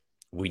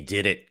We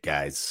did it,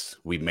 guys.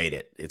 We made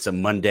it. It's a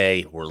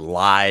Monday. We're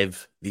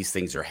live. These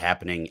things are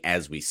happening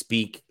as we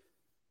speak.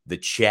 The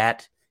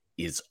chat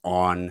is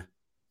on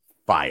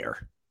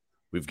fire.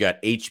 We've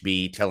got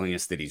HB telling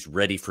us that he's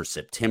ready for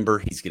September.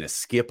 He's going to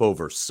skip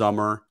over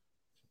summer.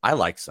 I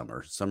like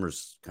summer.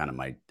 Summer's kind of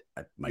my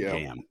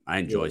jam. I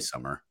enjoy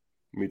summer.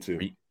 Me too.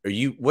 Are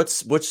you?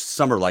 What's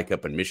summer like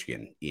up in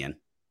Michigan, Ian?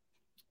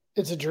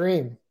 It's a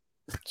dream.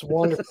 It's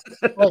wonderful.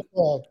 Like,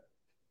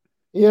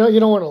 you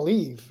don't want to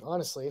leave.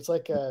 Honestly, it's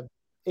like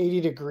 80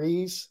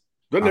 degrees.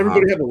 Doesn't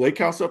everybody have a lake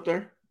house up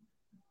there?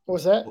 What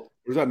was that? Or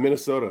is that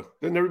Minnesota?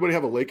 Doesn't everybody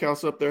have a lake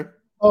house up there?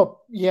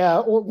 Oh yeah,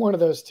 or one of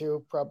those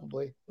two,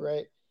 probably.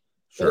 Right.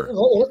 Sure.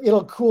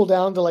 It'll cool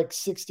down to like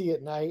 60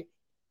 at night,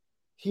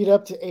 heat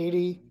up to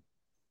 80.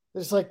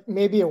 There's like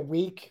maybe a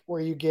week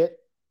where you get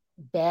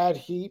bad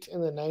heat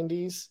in the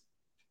 90s.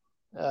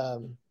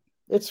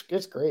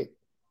 It's great.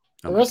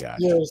 The rest of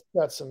the year has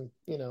got some,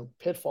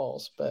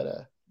 pitfalls,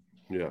 but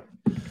yeah.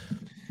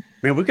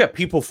 Man, we've got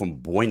people from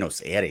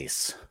Buenos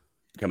Aires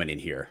coming in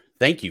here.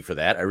 Thank you for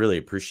that. I really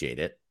appreciate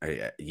it.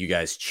 You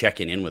guys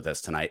checking in with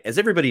us tonight. As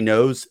everybody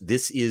knows,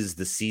 this is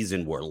the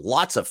season where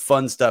lots of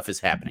fun stuff is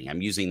happening.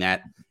 I'm using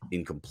that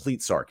in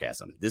complete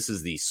sarcasm. This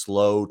is the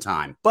slow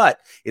time, but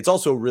it's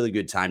also a really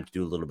good time to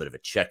do a little bit of a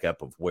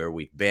checkup of where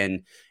we've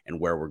been and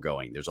where we're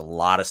going. There's a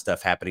lot of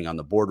stuff happening on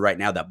the board right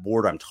now. That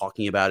board I'm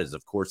talking about is,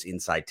 of course,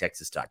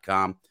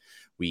 InsideTexas.com.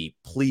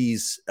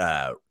 Please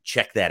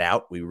check that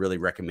out. We really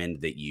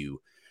recommend that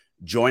you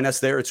join us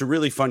there. It's a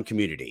really fun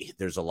community.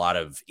 There's a lot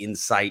of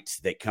insight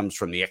that comes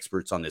from the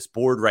experts on this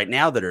board right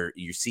now that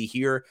you see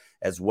here,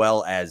 as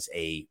well as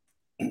a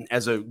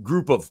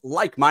group of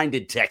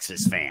like-minded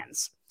Texas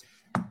fans.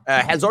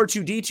 Has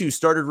R2D2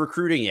 started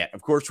recruiting yet?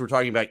 Of course, we're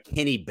talking about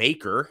Kenny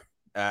Baker.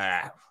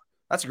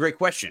 That's a great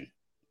question.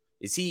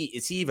 Is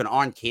he even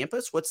on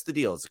campus? What's the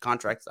deal? Is the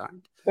contract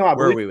signed? No,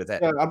 Where are we with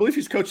that? I believe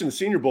he's coaching the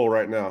Senior Bowl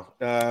right now.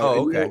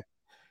 Okay.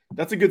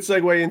 That's a good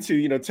segue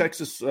into,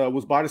 Texas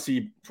was by to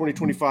see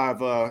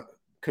 2025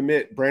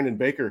 commit Brandon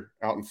Baker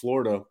out in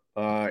Florida.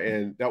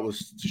 And that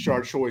was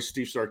Tashard Choice,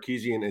 Steve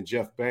Sarkisian, and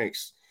Jeff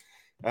Banks.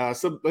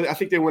 So I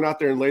think they went out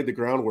there and laid the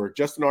groundwork.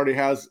 Justin already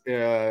has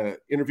an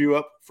interview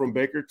up from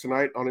Baker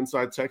tonight on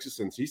Inside Texas,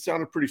 and he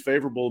sounded pretty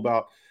favorable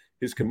about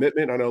his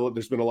commitment. I know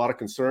there's been a lot of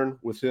concern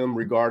with him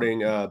regarding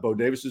Bo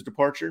Davis's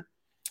departure.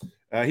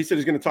 He said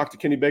he's going to talk to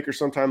Kenny Baker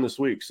sometime this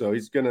week, so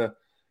he's going to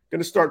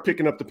start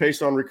picking up the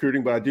pace on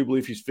recruiting, but I do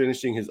believe he's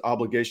finishing his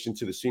obligation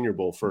to the Senior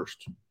Bowl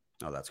first.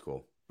 Oh, that's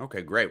cool.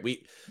 Okay, great.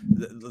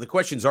 The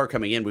questions are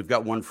coming in. We've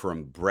got one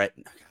from Brett.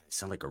 God, I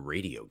sound like a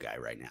radio guy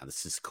right now.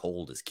 This is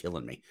cold is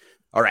killing me.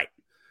 All right.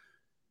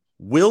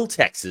 Will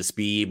Texas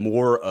be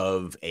more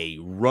of a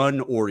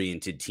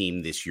run-oriented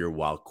team this year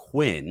while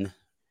Quinn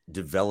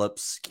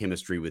develops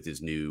chemistry with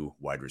his new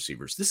wide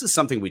receivers? This is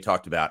something we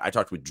talked about. I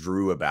talked with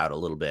Drew about a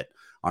little bit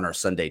on our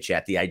Sunday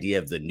chat, the idea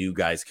of the new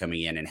guys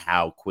coming in and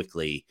how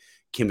quickly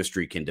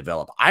chemistry can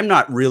develop. I'm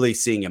not really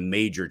seeing a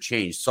major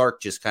change.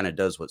 Sark just kind of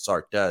does what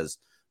Sark does.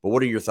 But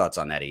what are your thoughts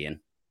on that,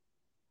 Ian?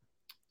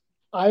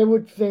 I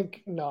would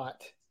think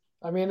not.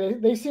 I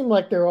mean, they seem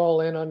like they're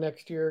all in on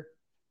next year.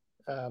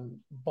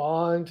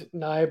 Bond,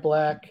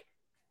 Nyblack,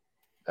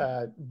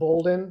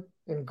 Bolden,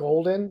 and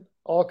Golden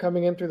all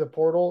coming in through the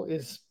portal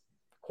is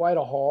quite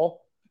a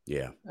haul.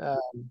 Yeah.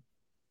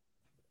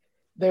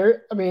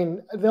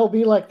 They'll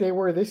be like they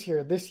were this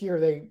year. This year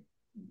they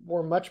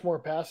were much more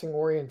passing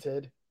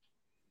oriented,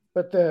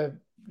 but the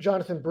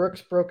Jonathan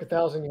Brooks broke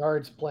 1,000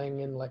 yards playing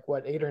in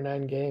 8 or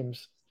 9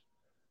 games.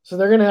 So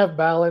they're going to have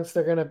balance.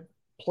 They're going to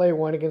play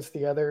one against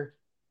the other.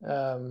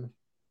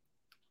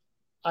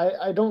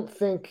 I don't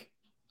think,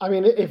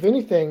 if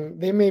anything,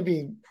 they may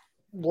be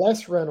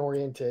less run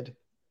oriented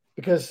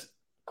because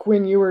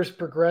Quinn Ewer's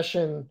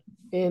progression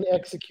in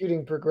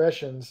executing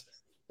progressions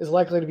is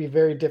likely to be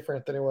very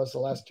different than it was the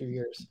last 2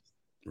 years.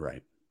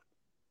 Right.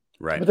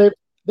 But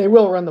they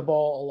will run the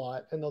ball a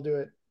lot, and they'll do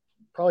it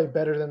probably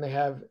better than they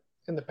have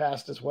in the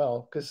past as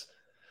well, because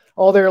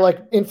all their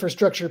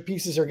infrastructure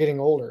pieces are getting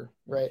older,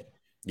 right?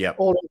 Yeah.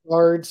 Older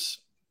guards,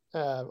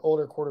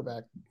 older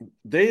quarterback.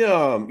 They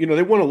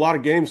won a lot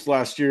of games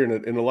last year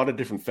in a lot of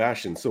different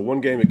fashions. So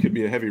one game it could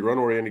be a heavy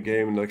run-oriented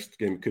game, and the next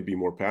game it could be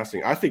more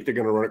passing. I think they're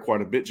going to run it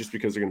quite a bit just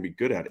because they're going to be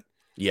good at it.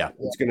 Yeah.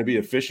 It's going to be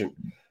efficient.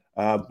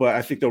 But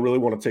I think they'll really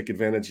want to take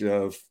advantage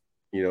of,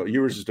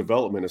 Ewers'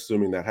 development,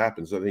 assuming that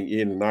happens. I think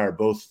Ian and I are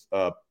both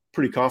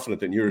pretty confident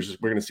that Ewers,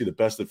 we're going to see the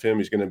best of him.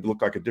 He's going to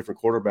look like a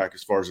different quarterback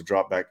as far as a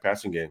drop-back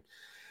passing game.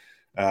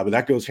 But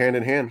that goes hand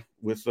in hand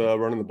with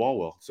running the ball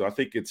well. So I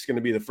think it's going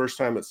to be the first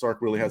time that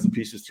Sark really has the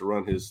pieces to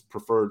run his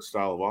preferred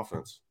style of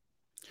offense.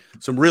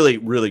 Some really,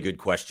 really good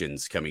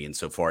questions coming in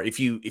so far. If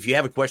you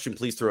have a question,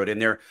 please throw it in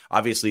there.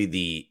 Obviously,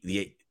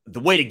 the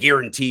way to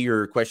guarantee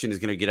your question is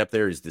going to get up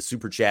there is the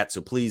super chat.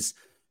 So please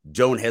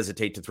don't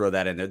hesitate to throw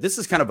that in there. This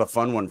is kind of a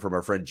fun one from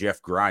our friend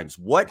Jeff Grimes.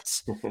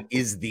 What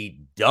is the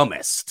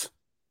dumbest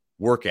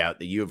workout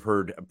that you have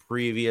heard a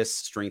previous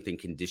strength and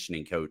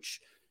conditioning coach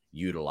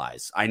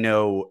utilize? I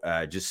know,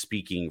 just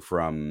speaking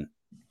from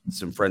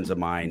some friends of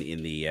mine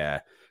in the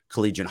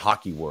collegiate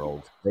hockey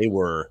world, they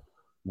were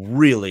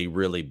really,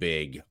 really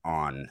big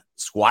on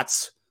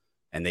squats,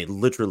 and they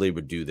literally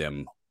would do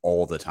them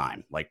all the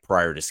time, like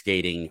prior to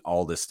skating,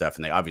 all this stuff.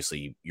 And they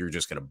obviously, you're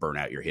just going to burn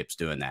out your hips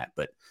doing that.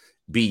 But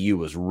BU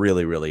was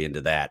really, really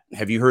into that.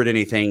 Have you heard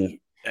anything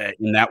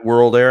in that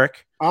world,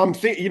 Eric? I was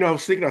thinking,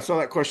 I saw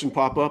that question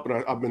pop up,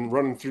 and I've been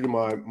running through to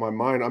my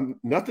mind.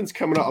 Nothing's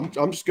coming up.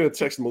 I'm just going to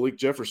text Malik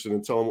Jefferson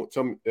and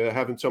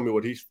have him tell me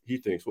what he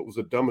thinks. What was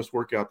the dumbest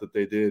workout that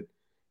they did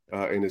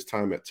in his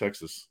time at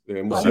Texas?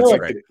 And we'll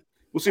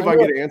see if I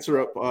get an answer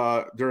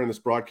up during this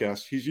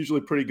broadcast. He's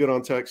usually pretty good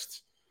on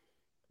text.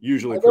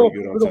 Usually pretty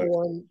good on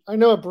text. I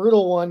know a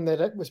brutal one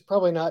that it was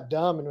probably not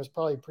dumb and was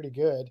probably pretty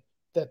good.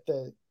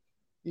 That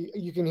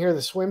you can hear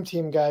the swim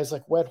team guys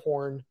like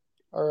Wethorn,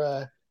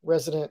 our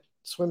resident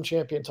swim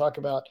champion, talk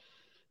about.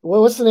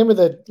 What's the name of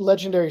the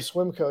legendary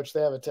swim coach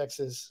they have at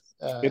Texas?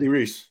 Eddie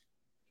Reese.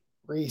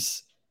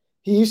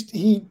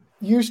 He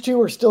used to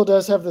or still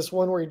does have this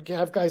one where he'd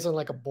have guys on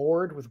like a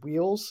board with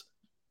wheels.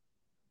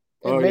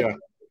 Yeah.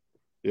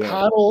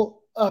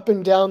 Paddle up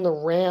and down the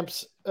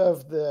ramps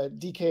of the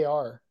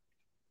DKR.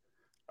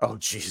 Oh,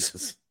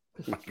 Jesus.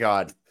 Oh, my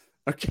God.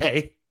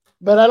 Okay.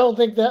 But I don't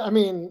think that,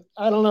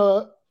 I don't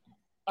know.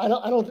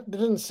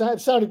 It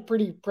sounded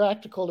pretty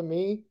practical to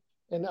me.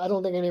 And I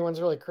don't think anyone's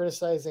really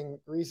criticizing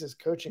Reese's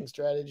coaching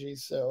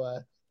strategies.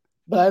 So,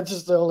 but that's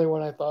just the only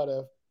one I thought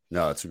of.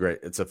 No,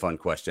 it's a fun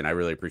question. I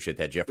really appreciate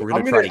that, Jeff. I'm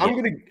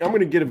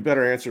gonna get a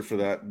better answer for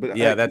that. But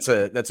yeah, that's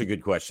a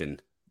good question.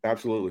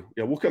 Absolutely.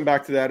 Yeah, we'll come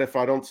back to that. If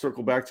I don't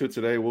circle back to it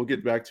today, we'll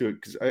get back to it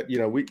because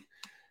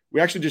we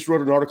actually just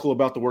wrote an article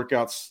about the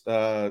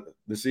workouts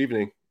this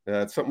evening.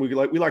 It's something we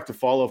like to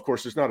follow. Of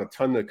course, there's not a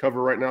ton to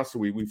cover right now, so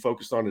we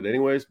focused on it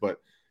anyways. But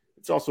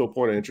it's also a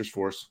point of interest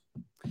for us.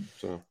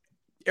 So,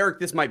 Eric,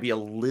 this might be a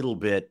little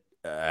bit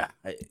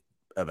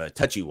of a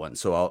touchy one,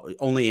 so I'll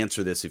only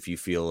answer this if you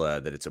feel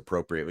that it's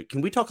appropriate. But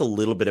can we talk a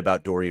little bit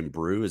about Dorian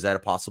Brew? Is that a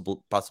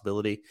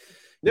possibility?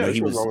 Yeah,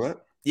 he was wrong with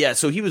that. Yeah,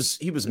 so he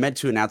was meant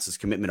to announce his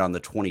commitment on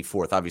the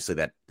 24th. Obviously,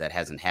 that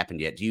hasn't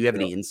happened yet. Do you have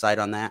any insight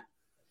on that?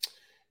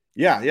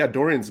 Yeah.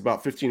 Dorian's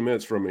about 15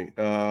 minutes from me.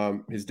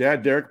 His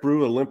dad, Derek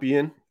Brew,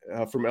 Olympian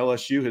from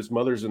LSU. His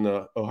mother's in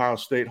the Ohio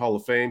State Hall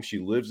of Fame. She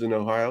lives in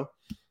Ohio,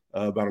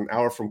 about an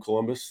hour from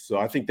Columbus. So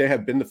I think they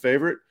have been the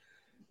favorite.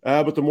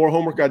 But the more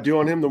homework I do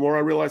on him, the more I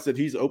realize that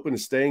he's open to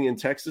staying in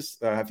Texas.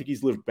 I think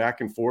he's lived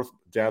back and forth.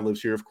 Dad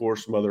lives here, of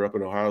course, mother up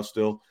in Ohio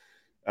still.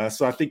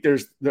 So I think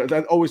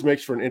that always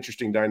makes for an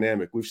interesting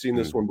dynamic. We've seen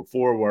this one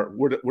before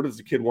where does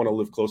the kid want to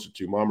live closer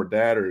to, mom or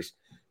dad, or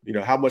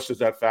how much does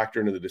that factor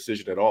into the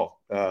decision at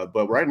all?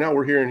 But right now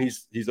we're hearing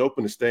he's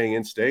open to staying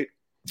in state.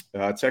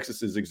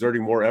 Texas is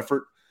exerting more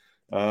effort.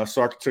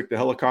 Sark took the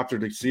helicopter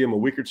to see him a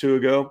week or two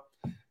ago.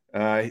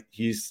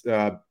 He's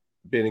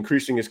been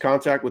increasing his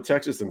contact with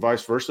Texas and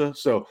vice versa.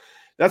 So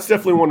that's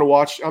definitely one to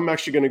watch. I'm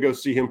actually going to go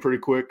see him pretty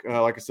quick.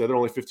 Like I said, they're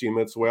only 15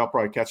 minutes away. I'll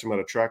probably catch him at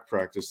a track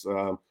practice.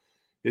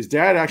 His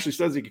dad actually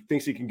says he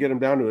thinks he can get him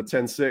down to a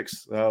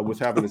 10-6 with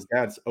having his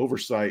dad's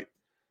oversight.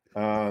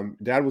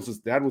 Dad was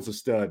a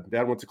stud.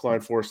 Dad went to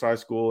Klein Forest High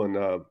School and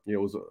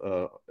was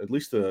at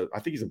least I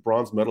think he's a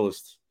bronze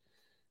medalist,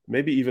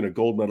 maybe even a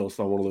gold medalist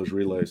on one of those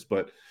relays.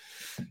 But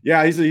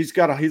yeah, he's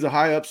a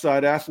high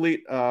upside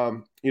athlete.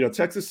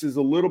 Texas is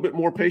a little bit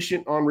more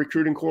patient on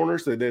recruiting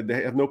corners.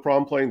 They have no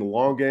problem playing the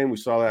long game. We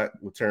saw that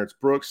with Terrence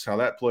Brooks, how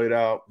that played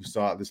out. We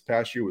saw it this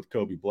past year with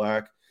Kobe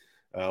Black,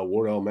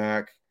 Wardell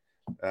Mack.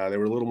 They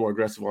were a little more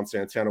aggressive on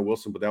Santana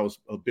Wilson, but that was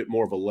a bit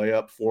more of a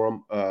layup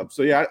for them.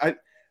 So yeah,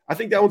 I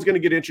think that one's going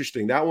to get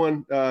interesting. That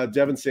one,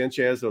 Devin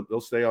Sanchez,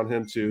 they'll stay on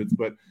him too.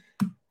 But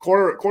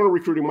corner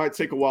recruiting might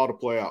take a while to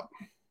play out.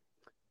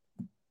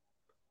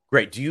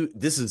 Great.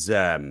 This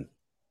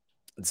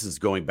is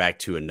going back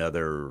to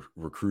another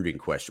recruiting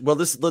question. Well,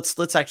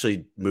 let's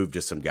actually move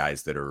to some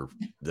guys that are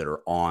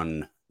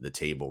on the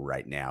table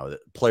right now, the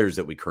players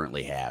that we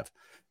currently have.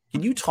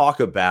 Can you talk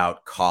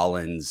about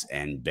Collins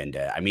and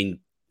Benda?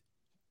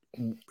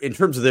 In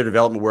terms of their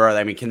development, where are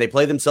they? Can they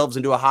play themselves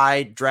into a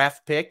high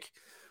draft pick,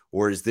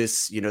 or is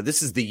this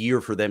this is the year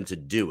for them to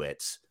do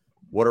it?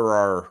 What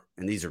are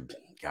these are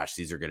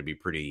going to be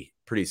pretty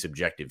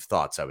subjective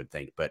thoughts, I would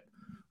think, but.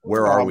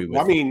 Where are we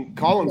with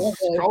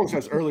Collins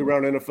has early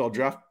round NFL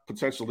draft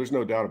potential. There's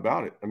no doubt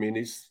about it.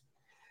 He's,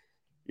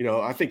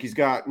 I think he's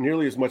got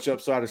nearly as much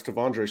upside as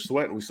Tavondre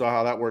Sweat, and we saw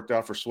how that worked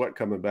out for Sweat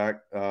coming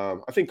back. I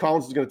think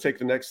Collins is going to take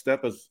the next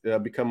step as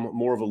become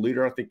more of a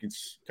leader. I think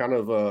it's kind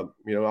of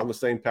on the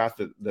same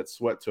path that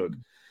Sweat took.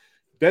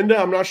 Benda,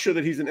 I'm not sure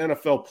that he's an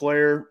NFL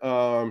player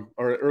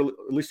or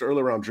at least an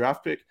early round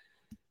draft pick.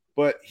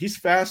 But he's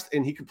fast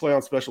and he can play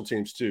on special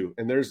teams too.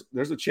 And there's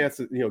a chance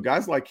that,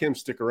 guys like him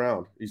stick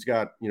around. He's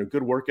got,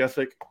 good work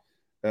ethic.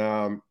 He's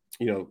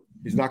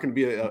not going to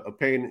be a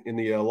pain in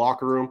the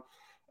locker room.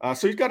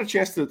 So he's got a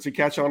chance to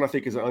catch on, I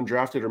think, as an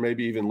undrafted or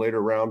maybe even later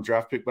round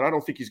draft pick. But I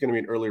don't think he's going to be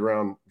an early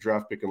round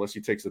draft pick unless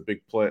he takes a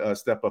big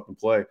step up and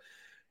play.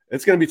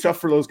 It's going to be tough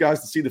for those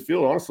guys to see the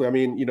field, honestly.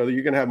 You're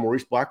going to have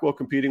Maurice Blackwell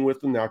competing with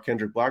them now,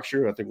 Kendrick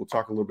Blackshear, I think we'll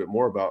talk a little bit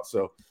more about.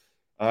 So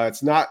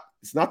it's not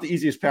it's not the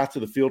easiest path to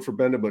the field for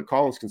Benda, but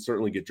Collins can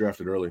certainly get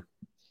drafted early.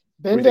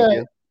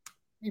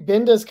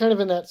 Benda's kind of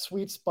in that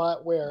sweet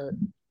spot where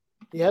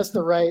he has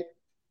the right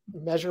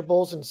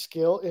measurables and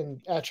skill and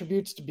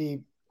attributes to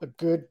be a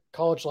good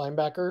college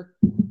linebacker,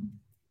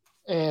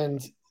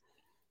 and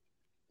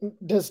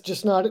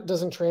it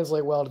doesn't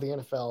translate well to the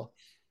NFL.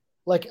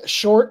 Like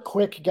short,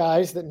 quick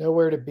guys that know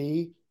where to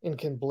be and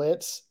can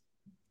blitz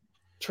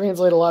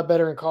translate a lot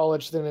better in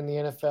college than in the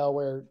NFL,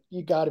 where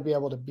you got to be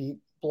able to beat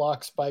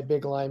blocks by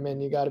big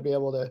linemen. You got to be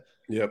able to.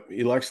 Yep,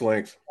 he likes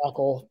length.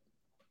 Tackle.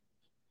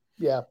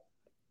 Yeah.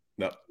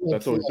 No,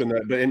 that's always been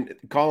that. And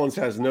Collins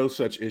has no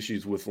such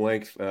issues with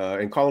length,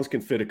 and Collins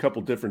can fit a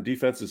couple different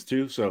defenses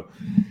too. So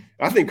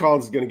I think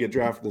Collins is going to get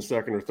drafted in the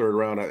second or third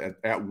round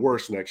at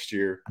worst next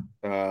year.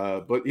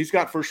 But he's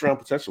got first round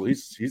potential.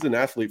 He's an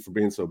athlete for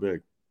being so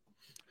big.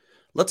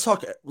 Let's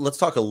talk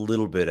a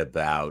little bit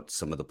about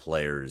some of the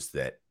players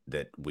that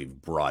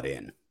we've brought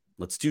in.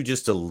 Let's do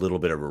just a little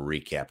bit of a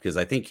recap, because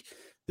I think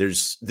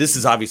this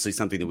is obviously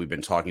something that we've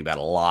been talking about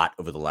a lot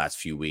over the last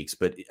few weeks,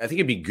 but I think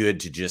it'd be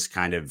good to just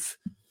kind of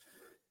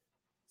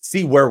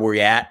see where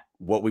we're at,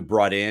 what we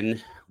brought in,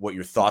 what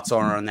your thoughts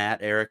are on that,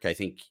 Eric. I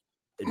think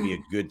it'd be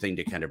a good thing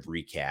to kind of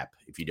recap,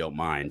 if you don't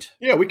mind.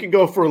 Yeah, we can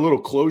go for a little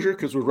closure,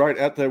 because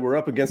we're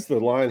up against the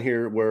line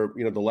here where,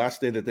 the last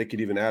day that they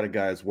could even add a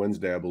guy is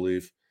Wednesday, I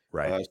believe.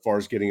 Right. As far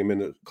as getting them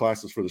into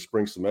classes for the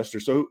spring semester.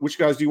 So which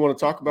guys do you want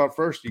to talk about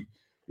first? You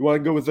want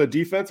to go with the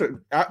defense?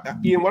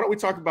 Ian, why don't we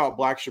talk about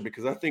Blackshear?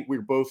 Because I think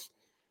we're both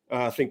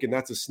thinking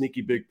that's a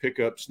sneaky big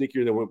pickup,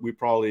 sneakier than what we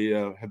probably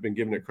have been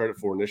giving it credit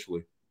for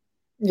initially.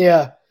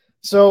 Yeah.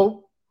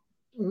 So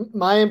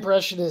my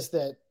impression is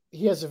that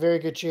he has a very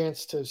good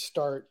chance to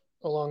start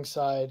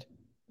alongside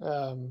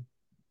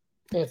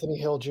Anthony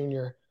Hill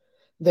Jr.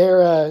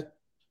 They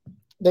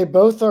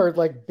both are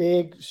like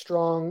big,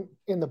 strong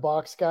in the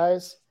box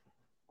guys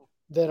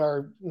that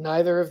are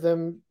neither of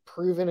them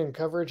proven in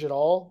coverage at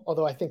all,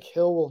 although I think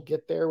Hill will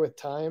get there with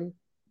time.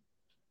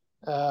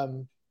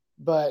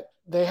 But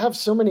they have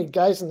so many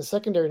guys in the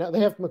secondary now.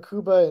 They have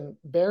Makuba and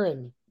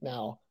Barron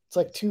now. It's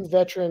like two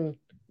veteran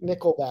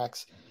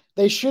nickelbacks.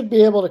 They should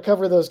be able to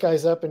cover those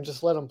guys up and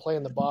just let them play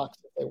in the box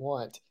if they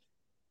want.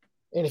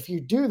 And if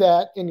you do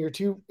that in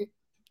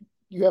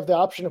you have the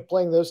option of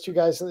playing those two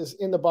guys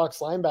in the box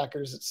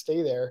linebackers that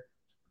stay there.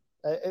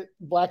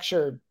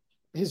 Blackshear,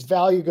 his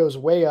value goes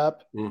way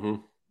up,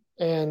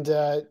 and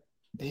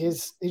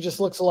he just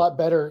looks a lot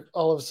better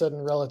all of a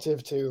sudden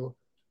relative to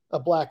a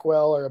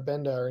Blackwell or a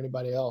Benda or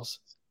anybody else.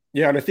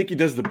 Yeah, and I think he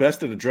does the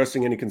best at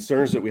addressing any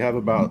concerns that we have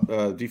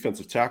about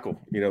defensive tackle.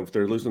 If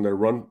they're losing their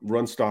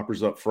run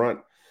stoppers up front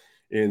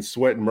in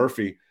Sweat and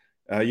Murphy,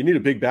 you need a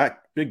big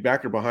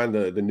backer behind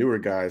the newer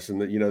guys, and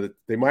that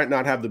they might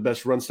not have the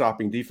best run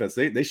stopping defense.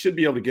 They should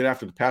be able to get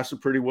after the passer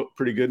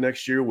pretty good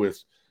next year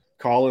with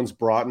Collins,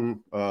 Broughton,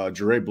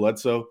 Jure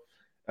Bledsoe.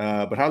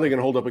 But how are they going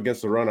to hold up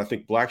against the run? I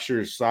think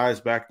Blackshear's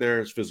size back there,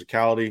 his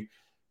physicality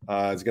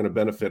is going to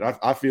benefit.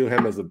 I feel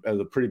him as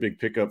a pretty big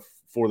pickup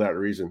for that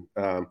reason.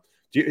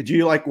 Do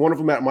you like one of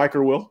them at Mike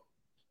or Will?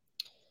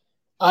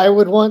 I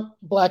would want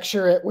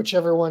Blackshear at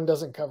whichever one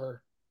doesn't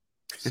cover.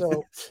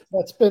 So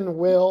that's been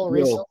Will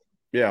recently.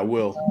 Yeah,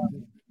 Will.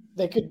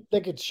 They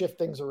could shift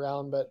things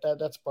around, but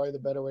that's probably the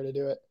better way to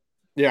do it.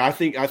 Yeah, I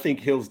think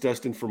Hill's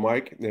destined for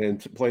Mike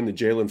and playing the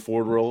Jalen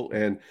Ford role.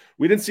 And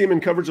we didn't see him in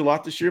coverage a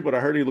lot this year, but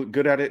I heard he looked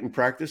good at it in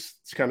practice.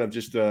 It's kind of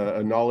just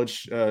a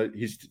knowledge.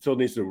 He still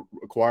needs to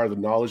acquire the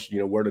knowledge,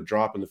 where to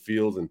drop in the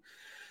field and,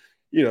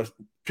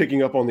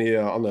 picking up on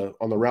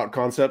the route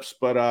concepts.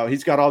 But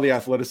he's got all the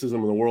athleticism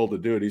in the world to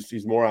do it.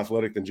 He's more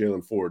athletic than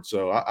Jalen Ford.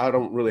 So I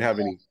don't really have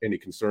any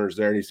concerns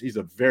there. And he's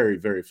a very,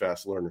 very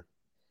fast learner.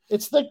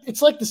 It's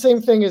like the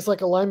same thing as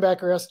like a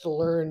linebacker has to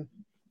learn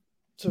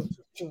to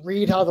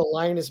read how the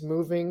line is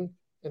moving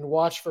and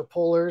watch for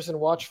pullers and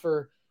watch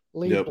for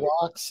lead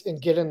blocks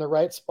and get in the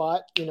right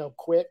spot,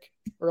 quick,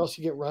 or else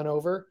you get run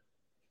over.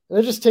 And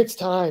it just takes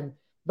time.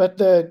 But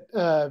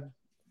the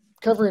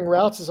covering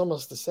routes is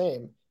almost the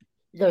same.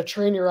 You got to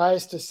train your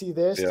eyes to see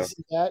this, to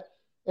see that.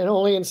 And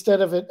only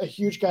instead of a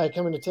huge guy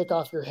coming to take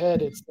off your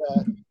head, it's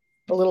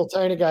a little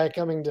tiny guy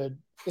coming to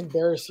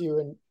embarrass you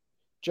and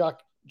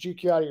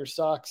juke you out of your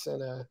socks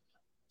in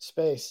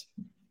space.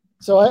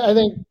 So I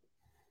think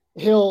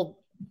Hill,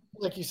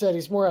 like you said,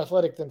 he's more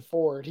athletic than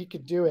Ford. He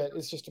could do it.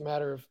 It's just a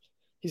matter of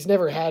he's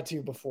never had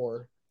to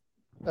before.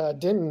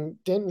 Denton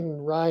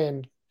and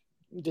Ryan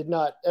did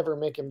not ever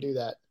make him do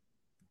that.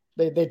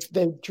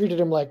 They treated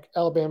him like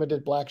Alabama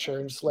did Blackshear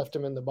and just left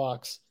him in the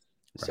box.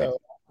 Right. So,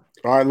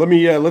 all right, let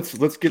me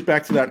let's get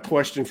back to that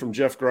question from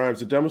Jeff Grimes.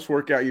 The dumbest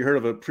workout you heard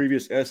of a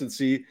previous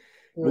S&C.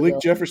 Malik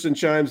Jefferson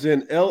chimes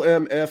in,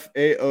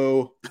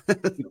 LMFAO,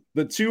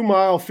 the 2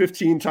 mile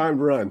 15 timed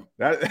run.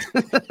 That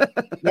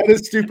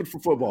is stupid for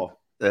football.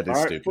 That is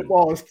stupid.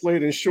 Football is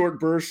played in short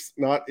bursts,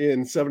 not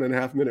in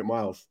 7.5 minute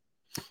miles.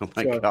 Oh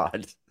my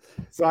God.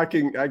 So I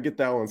get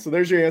that one. So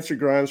there's your answer,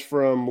 Grimes,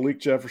 from Malik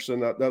Jefferson.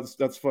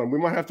 That's fun. We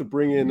might have to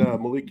bring in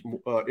Malik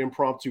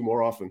impromptu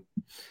more often.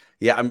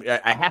 Yeah,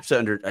 I have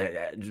to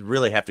I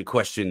really have to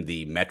question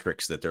the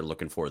metrics that they're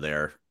looking for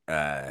there in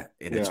a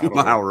Yeah, I don't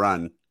 2-mile know.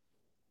 run.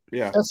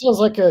 Yeah. That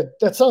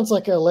sounds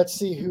like a let's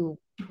see who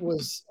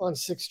was on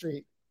 6th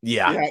Street.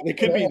 Yeah. Yeah,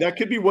 that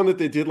could be one that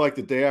they did like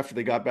the day after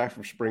they got back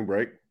from spring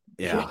break.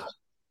 Yeah.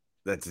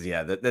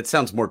 That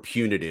sounds more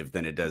punitive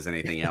than it does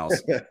anything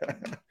else.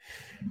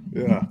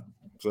 Yeah.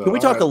 So, Can we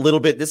talk a little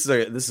bit? This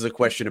is a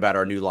question about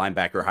our new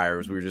linebacker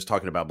hires. We were just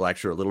talking about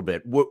Blackshear a little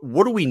bit.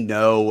 What do we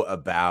know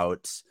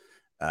about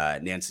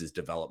Nance's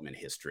development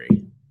history?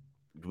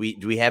 Do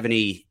we have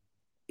any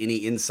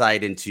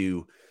insight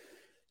into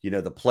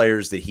the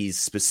players that he's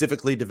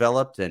specifically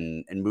developed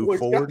and moved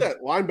forward? He's got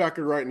that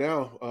linebacker right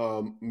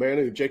now,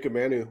 Jacob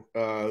Manu,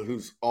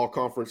 who's all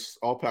conference,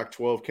 all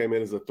Pac-12, came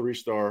in as a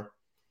 3-star.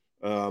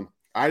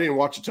 I didn't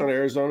watch a ton of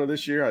Arizona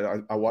this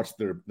year. I watched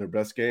their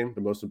best game,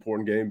 the most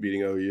important game,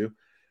 beating OU.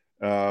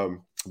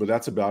 But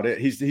that's about it.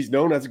 He's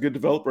known as a good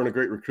developer and a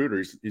great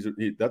recruiter.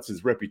 That's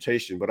his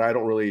reputation. But I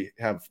don't really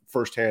have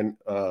firsthand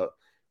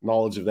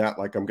knowledge of that.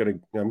 Like I'm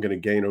gonna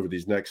gain over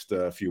these next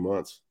few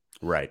months.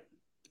 Right.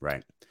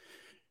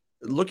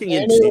 Looking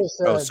into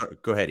sorry,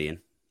 go ahead,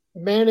 Ian.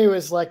 Manu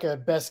is like a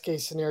best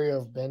case scenario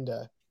of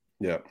Benda.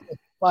 Yeah,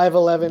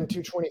 5'11",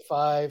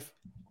 225,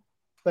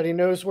 but he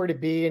knows where to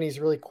be and he's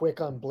really quick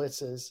on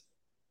blitzes.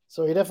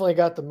 So he definitely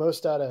got the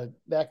most out of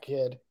that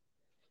kid.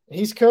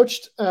 He's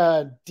coached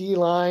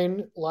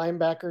D-line,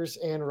 linebackers,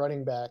 and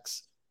running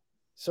backs.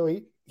 So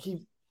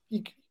he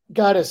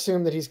got to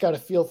assume that he's got a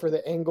feel for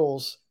the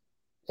angles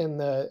and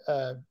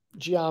the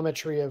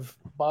geometry of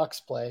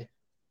box play.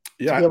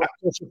 Yeah, to be able to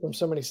coach it from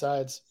so many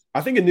sides.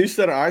 I think a new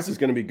set of eyes is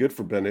going to be good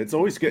for Bennett. It's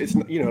always good.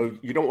 You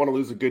don't want to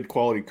lose a good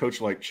quality coach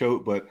like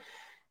Choate, but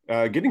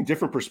getting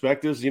different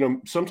perspectives.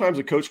 Sometimes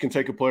a coach can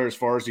take a player as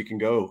far as he can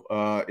go,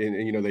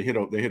 and they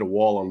hit a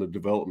wall on the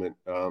development,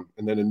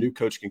 and then a new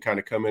coach can kind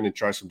of come in and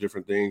try some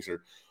different things,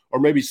 or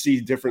maybe see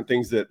different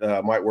things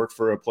that might work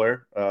for a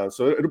player.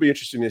 So it'll be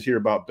interesting to hear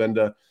about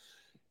Benda.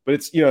 But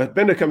it's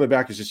Benda coming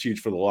back is just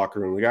huge for the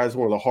locker room. The guy's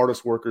one of the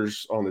hardest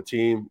workers on the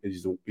team.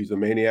 He's a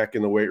maniac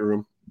in the weight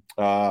room.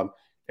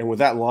 And with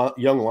that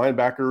young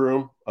linebacker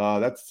room,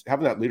 that's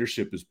having that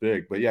leadership is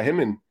big. But yeah, him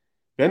and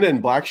Benda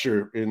and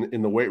Blackshear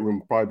in the weight room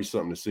would probably be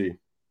something to see.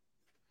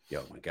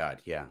 Oh my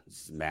God, yeah,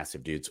 this is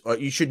massive dudes.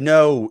 You should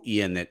know,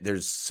 Ian, that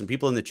there's some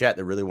people in the chat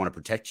that really want to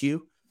protect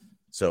you.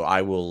 So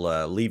I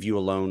will leave you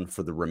alone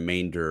for the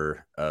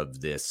remainder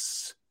of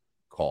this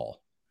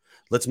call.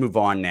 Let's move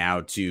on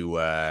now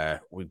to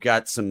we've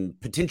got some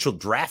potential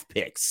draft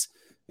picks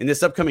in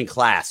this upcoming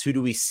class. Who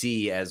do we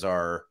see as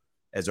our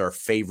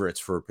favorites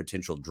for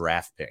potential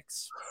draft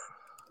picks?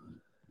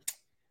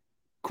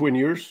 Quinn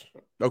Ewers.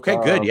 Okay,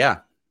 good. Yeah,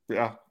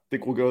 I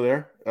think we'll go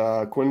there.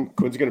 Quinn's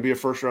going to be a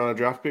first-round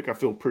draft pick. I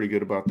feel pretty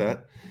good about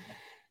that.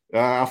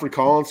 Alfred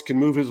Collins can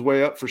move his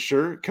way up for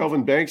sure.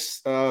 Kelvin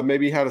Banks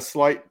maybe had a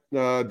slight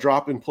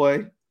drop in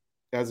play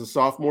as a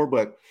sophomore,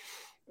 but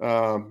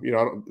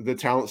the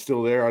talent's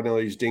still there. I know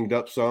he's dinged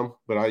up some,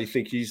 but I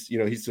think he's a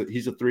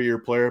 3-year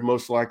player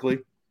most likely.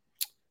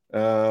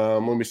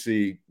 Let me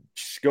see.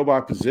 Just go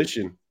by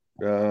position.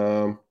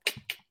 No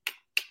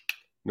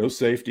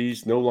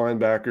safeties, no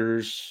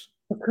linebackers.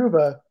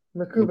 Makuba.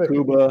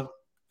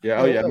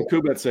 Yeah. Oh yeah.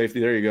 Makuba at safety.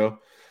 There you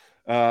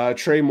go.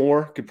 Trey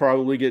Moore could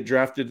probably get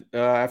drafted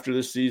after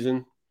this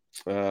season.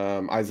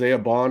 Isaiah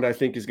Bond, I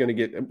think, is going to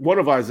get one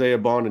of Isaiah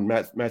Bond and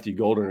Matthew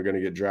Golden are going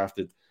to get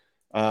drafted,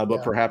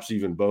 but perhaps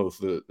even both.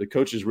 The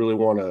coaches really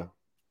want to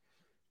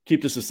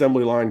keep this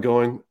assembly line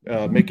going,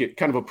 make it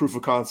kind of a proof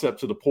of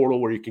concept to the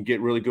portal where you can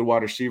get really good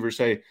wide receivers.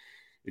 Hey,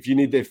 if you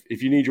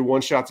need your one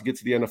shot to get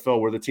to the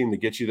NFL, we're the team to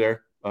get you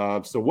there.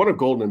 So one of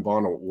Golden and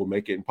Bond will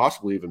make it, and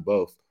possibly even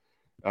both.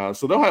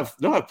 So they'll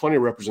have plenty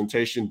of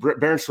representation.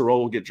 Baron Sorrell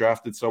will get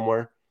drafted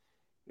somewhere,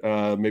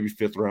 maybe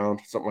 5th round,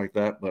 something like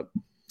that. But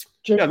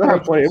yeah, they'll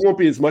have plenty. It won't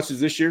be as much as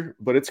this year,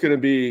 but it's going to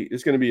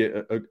be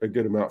a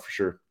good amount for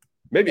sure.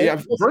 Maybe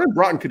Vernon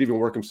Broughton could even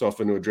work himself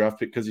into a draft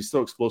pick because he's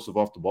so explosive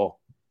off the ball.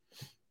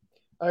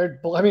 I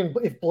mean,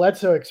 if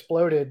Bledsoe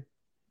exploded,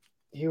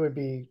 he would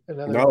be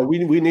another. No, we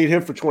need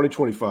him for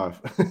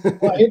 2025.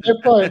 Well, he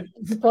probably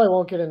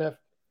won't get enough.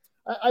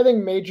 I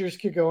think Majors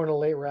could go in a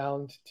late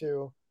round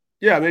too.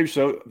 Yeah, maybe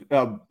so.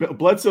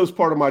 Bledsoe's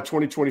part of my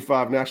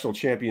 2025 national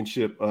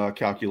championship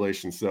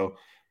calculation, so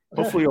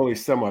hopefully only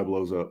semi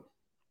blows up.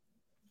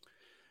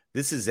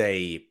 This is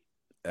a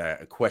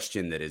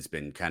question that has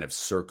been kind of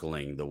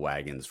circling the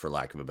wagons, for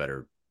lack of a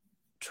better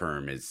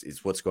term, is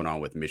what's going on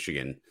with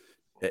Michigan.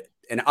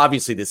 And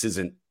obviously this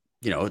isn't,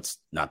 it's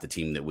not the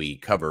team that we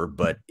cover,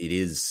 but it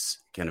is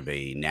kind of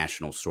a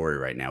national story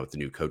right now with the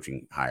new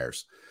coaching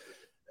hires.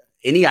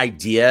 Any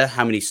idea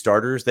how many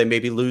starters they may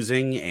be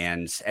losing?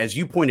 And as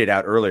you pointed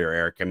out earlier,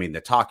 Eric, I mean,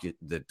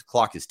 the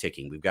clock is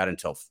ticking. We've got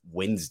until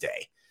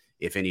Wednesday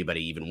if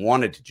anybody even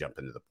wanted to jump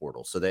into the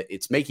portal. So that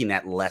it's making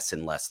that less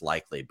and less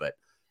likely. But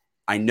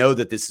I know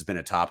that this has been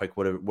a topic.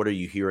 What are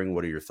you hearing?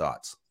 What are your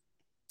thoughts?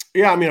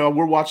 Yeah, I mean,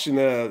 we're watching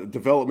the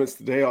developments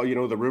today.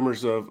 The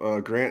rumors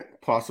of Grant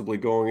possibly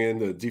going in,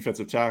 the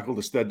defensive tackle,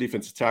 the stud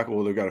defensive tackle.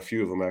 Well, they've got a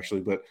few of them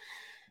actually, but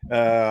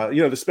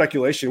The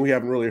speculation, we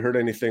haven't really heard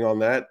anything on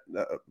that.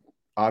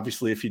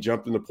 Obviously, if he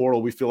jumped in the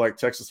portal, we feel like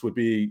Texas would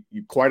be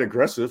quite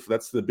aggressive.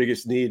 That's the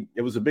biggest need.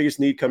 It was the biggest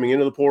need coming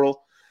into the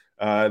portal.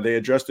 They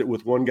addressed it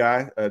with one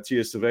guy,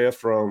 Tia Savea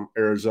from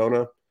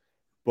Arizona,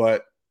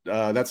 but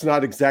that's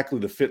not exactly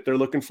the fit they're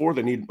looking for.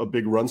 They need a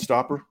big run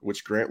stopper,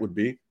 which Grant would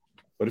be.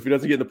 But if he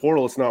doesn't get in the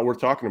portal, it's not worth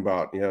talking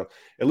about,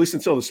 at least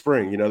until the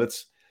spring.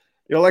 That's,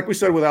 like we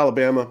said with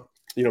Alabama,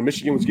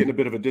 Michigan was getting a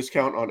bit of a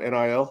discount on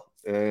NIL.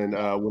 And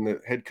when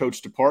the head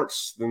coach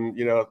departs, then,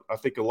 I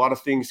think a lot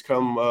of things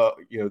come,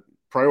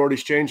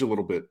 priorities change a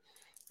little bit.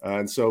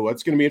 And so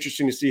it's going to be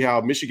interesting to see how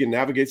Michigan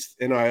navigates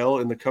NIL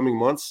in the coming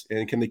months.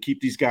 And can they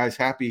keep these guys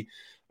happy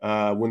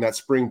when that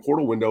spring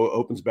portal window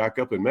opens back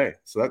up in May?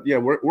 So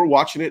we're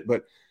watching it,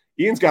 but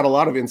Ian's got a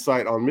lot of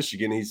insight on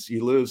Michigan. He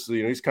lives,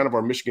 he's kind of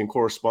our Michigan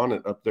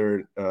correspondent up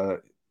there,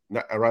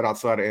 right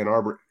outside of Ann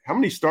Arbor. How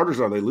many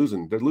starters are they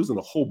losing? They're losing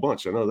a whole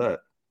bunch. I know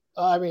that.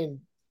 I mean,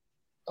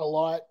 a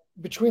lot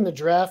between the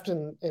draft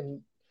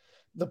and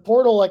the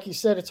portal. Like you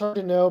said, it's hard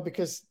to know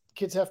because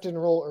kids have to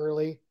enroll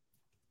early,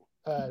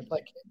 in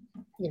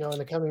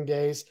the coming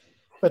days.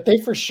 But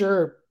they for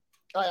sure,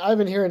 I've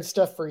been hearing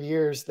stuff for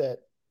years that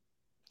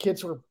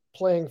kids were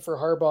playing for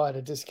Harbaugh at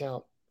a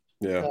discount.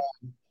 Yeah.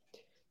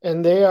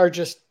 And they are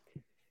just,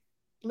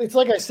 it's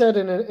like I said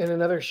in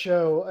another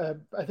show,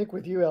 I think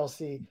with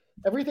ULC,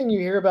 everything you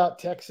hear about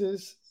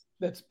Texas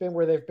that's been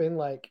where they've been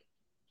like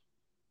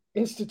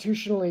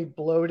institutionally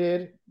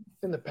bloated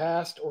in the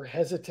past or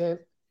hesitant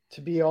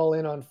to be all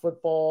in on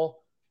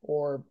football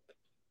or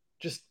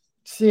just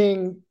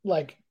seeing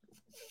like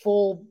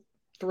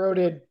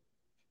full-throated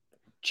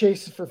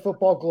chase for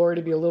football glory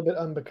to be a little bit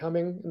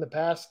unbecoming in the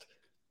past,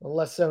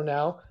 less so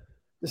now.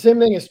 The same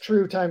thing is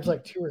true times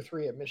like 2 or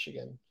 3 at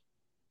Michigan.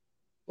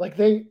 Like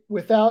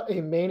without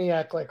a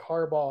maniac like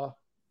Harbaugh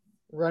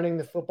running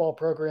the football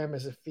program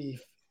as a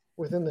thief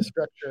within the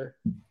structure,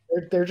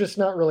 they're just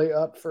not really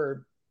up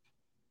for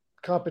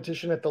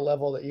competition at the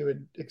level that you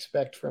would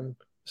expect from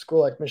a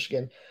school like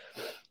Michigan.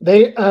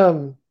 Their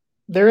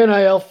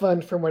NIL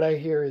fund, from what I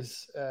hear,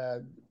 is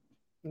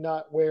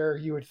not where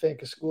you would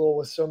think a school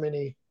with so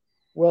many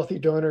wealthy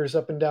donors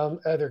up and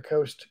down either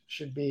coast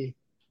should be.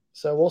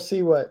 So we'll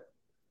see what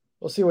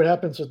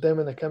happens with them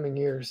in the coming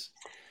years.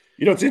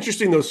 It's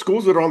interesting. Those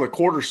schools that are on the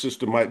quarter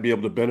system might be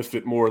able to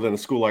benefit more than a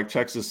school like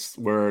Texas,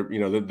 where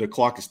the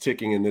clock is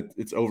ticking and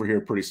it's over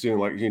here pretty soon.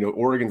 Like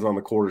Oregon's on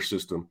the quarter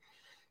system,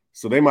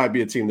 so they might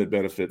be a team that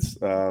benefits.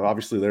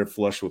 Obviously, they're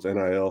flush with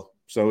NIL.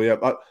 So yeah,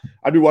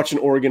 I'd be watching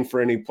Oregon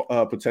for any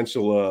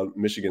potential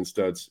Michigan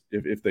studs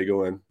if they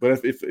go in.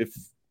 But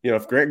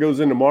if Grant goes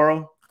in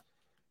tomorrow,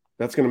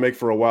 that's going to make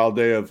for a wild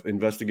day of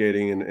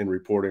investigating and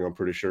reporting, I'm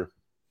pretty sure.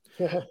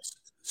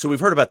 So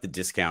we've heard about the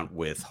discount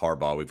with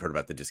Harbaugh. We've heard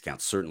about the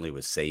discount certainly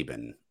with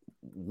Saban.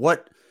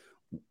 What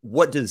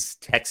does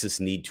Texas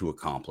need to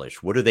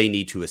accomplish? What do they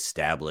need to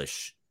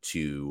establish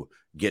to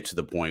get to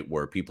the point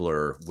where people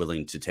are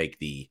willing to take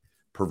the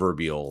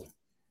proverbial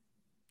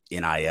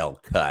NIL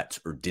cut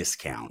or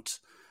discount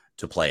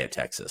to play at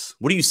Texas?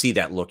 What do you see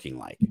that looking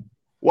like?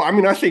 Well, I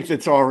mean, I think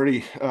that's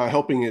already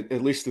helping it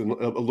at least a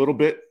little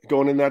bit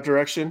going in that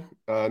direction.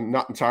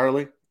 Not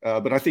entirely.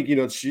 But I think,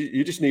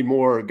 you just need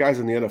more guys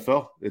in the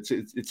NFL. It's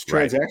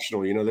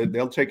transactional. Right.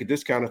 They'll take a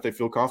discount if they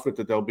feel confident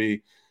that they'll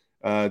be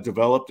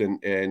developed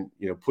and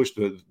pushed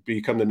to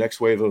become the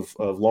next wave of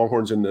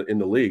Longhorns in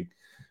the league.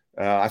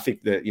 I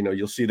think that,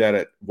 you'll see that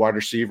at wide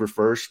receiver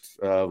first.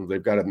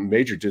 They've got a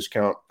major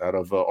discount out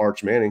of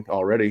Arch Manning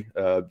already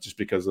just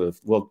because of,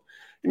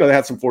 they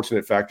had some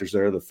fortunate factors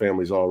there. The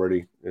family's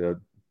already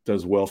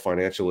does well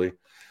financially.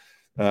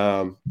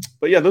 But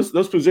yeah,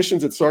 those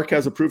positions that Sark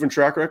has a proven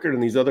track record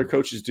and these other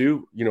coaches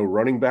do,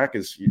 running back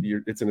it's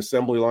an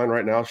assembly line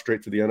right now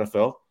straight to the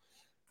NFL.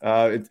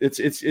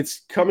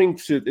 It's coming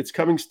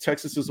to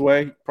Texas's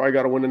way. Probably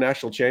got to win the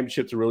national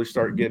championship to really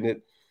start getting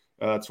it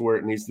to where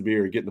it needs to be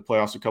or get in the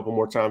playoffs a couple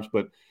more times.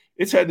 But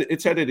it's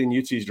headed in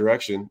UT's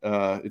direction.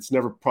 It's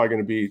never probably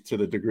going to be to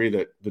the degree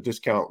that the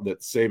discount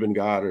that Saban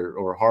got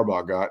or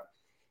Harbaugh got.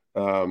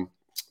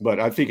 But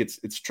I think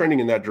it's trending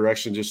in that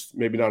direction, just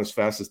maybe not as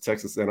fast as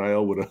Texas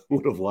NIL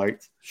would have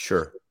liked.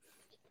 Sure.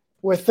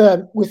 With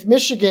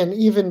Michigan,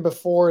 even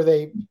before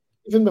they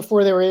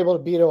were able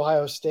to beat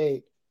Ohio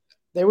State,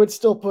 they would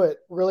still put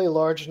really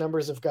large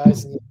numbers of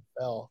guys in the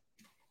NFL.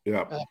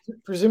 Yeah.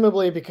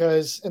 Presumably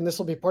because, and this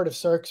will be part of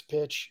Sark's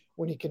pitch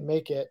when he can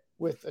make it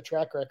with a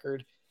track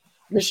record,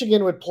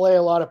 Michigan would play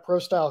a lot of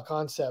pro-style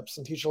concepts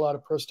and teach a lot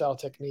of pro-style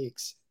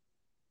techniques.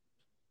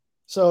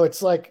 So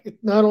it's like,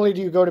 not only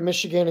do you go to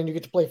Michigan and you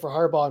get to play for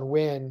Harbaugh and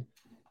win,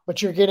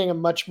 but you're getting a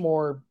much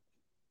more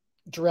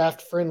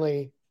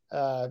draft-friendly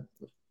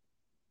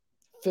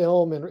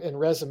film and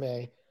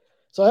resume.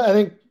 So I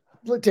think,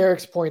 to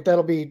Eric's point,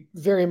 that'll be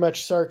very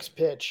much Sark's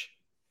pitch,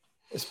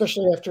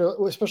 especially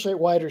at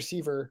wide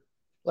receiver.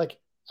 Like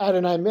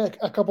Adonai,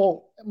 a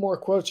couple more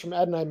quotes from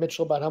Adonai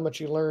Mitchell about how much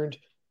he learned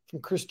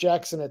from Chris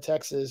Jackson at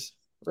Texas,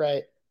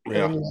 right?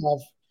 Yeah. And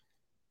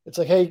it's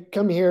like, hey,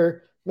 come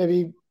here,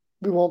 maybe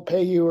we won't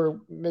pay you, or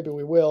maybe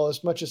we will,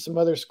 as much as some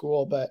other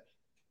school, but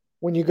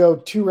when you go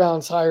 2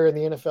 rounds higher in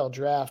the NFL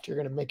draft, you're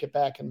going to make it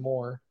back and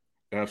more.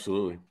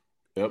 Absolutely.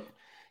 Yep.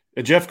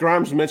 And Jeff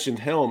Grimes mentioned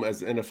Helm as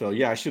the NFL.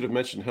 Yeah, I should have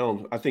mentioned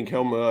Helm. I think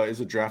Helm is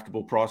a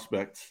draftable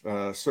prospect.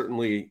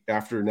 Certainly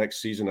after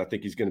next season, I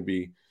think he's going to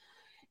be.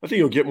 I think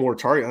he'll get more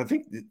target. I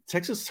think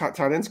Texas tight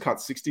ends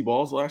caught 60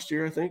 balls last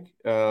year. I think,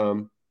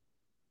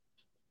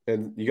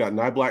 and you got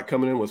Nyblack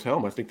coming in with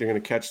Helm. I think they're going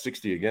to catch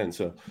 60 again.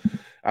 So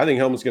I think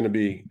Helm is going to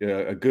be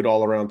a good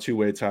all-around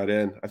two-way tight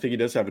end. I think he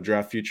does have a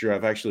draft future.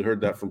 I've actually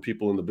heard that from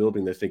people in the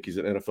building. They think he's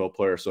an NFL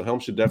player. So Helm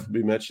should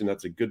definitely be mentioned.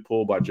 That's a good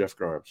pull by Jeff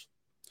Grimes.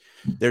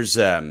 There's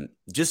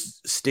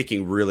just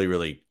sticking really,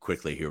 really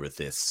quickly here with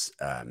this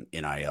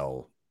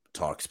NIL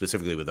talk,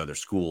 specifically with other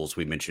schools.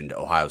 We mentioned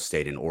Ohio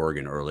State and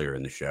Oregon earlier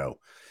in the show.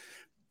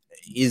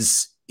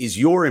 Is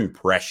your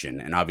impression,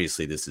 and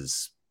obviously this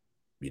is,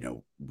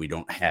 we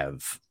don't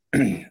have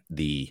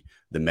the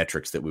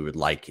metrics that we would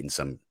like in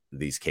some of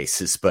these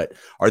cases, but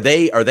are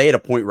they at a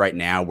point right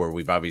now where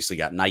we've obviously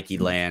got Nike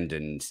Land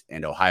and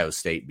Ohio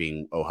State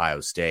being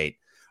Ohio State?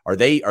 Are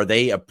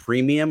they a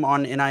premium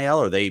on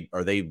NIL? Are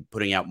they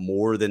putting out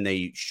more than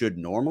they should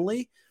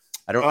normally?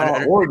 I don't.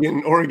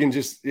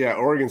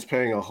 Oregon's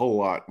paying a whole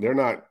lot. They're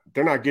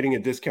not getting a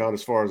discount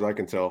as far as I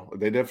can tell.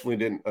 They definitely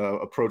didn't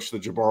approach the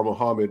Jabbar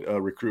Muhammad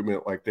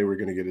recruitment like they were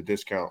going to get a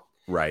discount.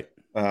 Right.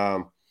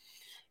 I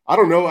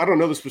don't know. I don't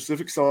know the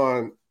specifics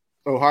on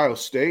Ohio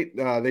State.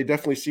 They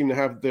definitely seem to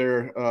have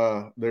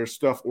their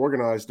stuff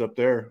organized up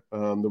there.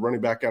 The running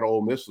back out of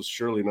Ole Miss was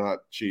surely not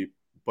cheap,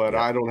 but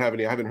yeah. I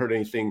haven't heard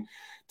anything.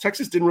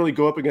 Texas didn't really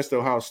go up against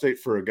Ohio State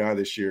for a guy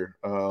this year.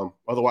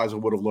 Otherwise, I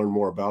would have learned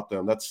more about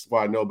them. That's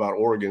why I know about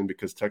Oregon,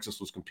 because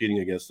Texas was competing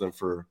against them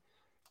for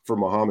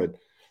Muhammad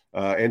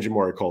and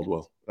Jamari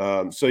Caldwell.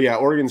 So yeah,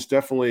 Oregon's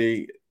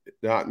definitely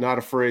not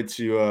afraid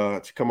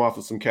to come off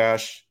with some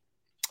cash.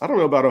 I don't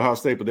know about Ohio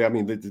State, but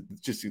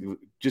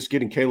just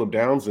getting Caleb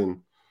Downs and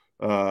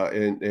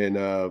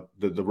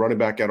the running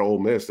back out of Ole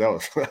Miss, that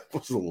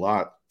was a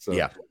lot. So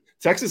yeah.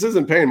 Texas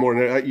isn't paying more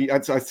than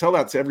I tell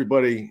that to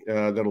everybody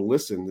that'll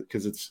listen,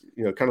 because it's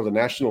kind of the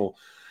national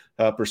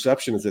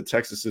perception is that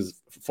Texas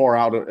is far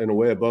out and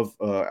away above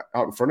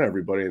out in front of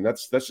everybody, and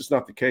that's just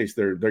not the case.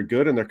 They're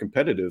good and they're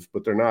competitive,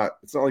 but they're not.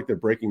 It's not like they're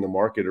breaking the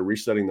market or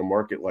resetting the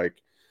market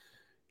like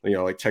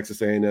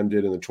Texas A&M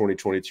did in the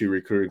 2022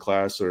 recruiting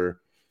class,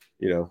 or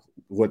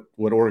what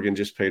Oregon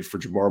just paid for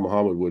Jabbar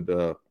Muhammad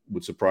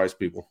would surprise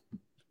people.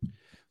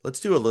 Let's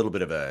do a little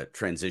bit of a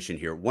transition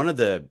here. One of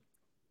the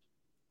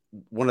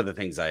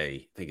things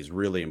I think is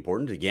really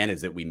important, again,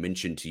 is that we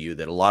mentioned to you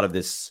that a lot of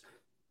this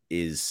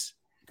is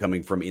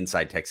coming from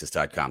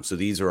InsideTexas.com. So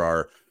these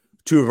are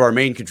two of our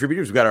main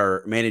contributors. We've got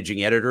our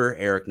managing editor,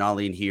 Eric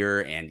Nallian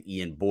here, and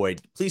Ian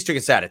Boyd. Please check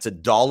us out. It's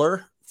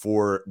 $1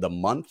 for the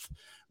month.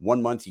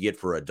 1 month you get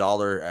for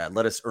 $1.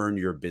 Let us earn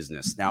your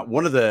business. Now,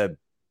 one of the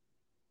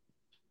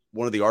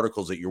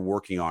articles that you're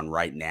working on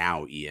right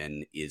now,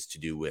 Ian, is to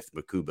do with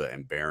Makuba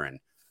and Barron.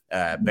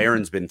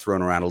 Barron's been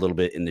thrown around a little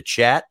bit in the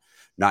chat,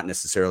 not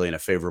necessarily in a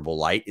favorable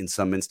light in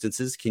some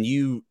instances. Can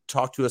you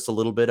talk to us a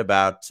little bit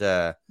about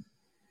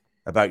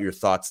your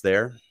thoughts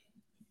there?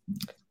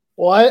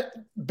 Well,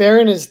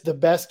 Barron is the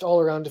best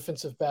all-around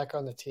defensive back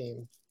on the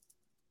team.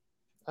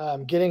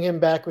 Getting him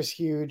back was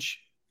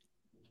huge.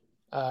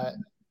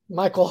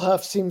 Michael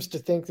Huff seems to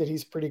think that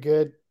he's pretty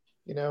good.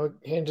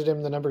 Handed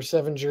him the number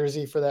 7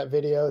 jersey for that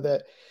video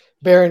that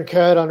Barron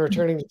cut on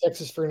returning to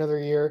Texas for another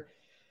year.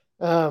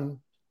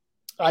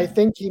 I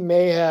think he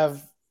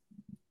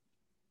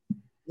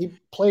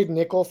played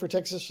nickel for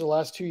Texas for the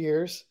last 2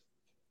 years.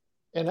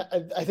 And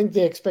I think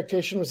the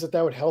expectation was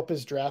that would help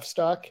his draft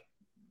stock,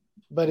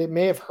 but it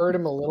may have hurt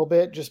him a little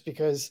bit just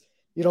because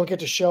you don't get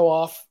to show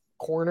off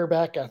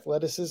cornerback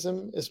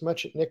athleticism as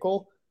much at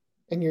nickel,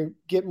 and you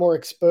get more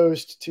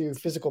exposed to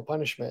physical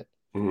punishment.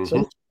 Mm-hmm. So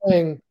he's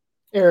playing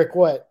Eric,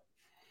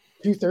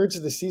 2/3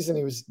 of the season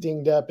he was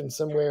dinged up in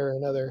some way or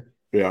another.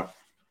 Yeah.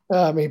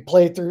 He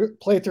played through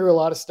a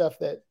lot of stuff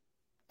that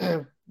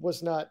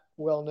was not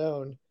well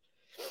known.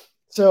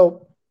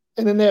 So,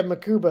 and then they have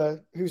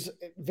Makuba, who's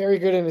very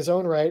good in his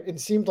own right, and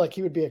seemed like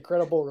he would be a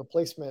credible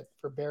replacement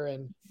for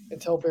Barron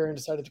until Barron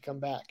decided to come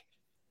back.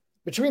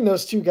 Between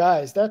those two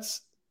guys,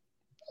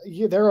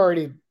 they're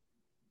already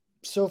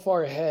so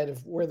far ahead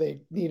of where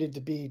they needed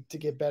to be to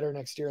get better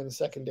next year in the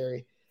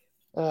secondary.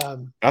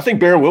 I think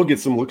Barron will get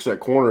some looks at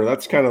corner.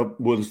 That's kind of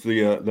was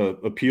the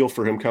appeal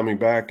for him coming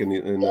back and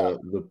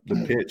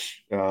the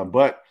pitch.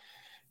 But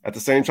at the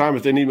same time,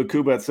 if they need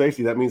Makuba at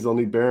safety, that means they'll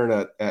need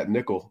Barron at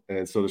nickel,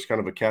 and so there's kind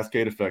of a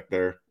cascade effect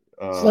there.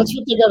 So that's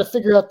what they got to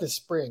figure out this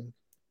spring.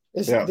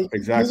 Exactly.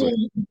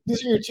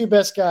 These are your two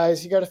best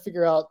guys. You got to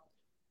figure out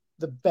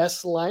the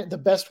best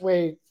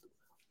way.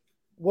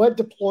 What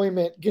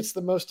deployment gets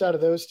the most out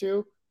of those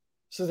two,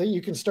 so that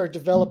you can start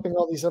developing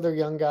all these other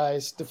young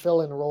guys to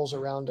fill in roles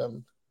around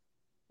them.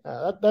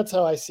 That's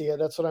how I see it.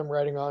 That's what I'm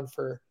writing on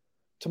for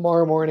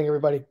tomorrow morning.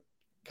 Everybody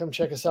come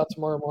check us out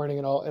tomorrow morning,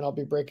 and I'll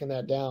be breaking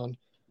that down.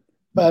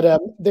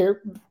 But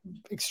they're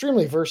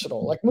extremely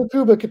versatile. Like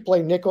Mukuba could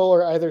play nickel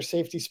or either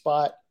safety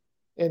spot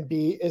and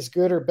be as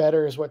good or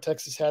better as what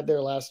Texas had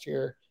there last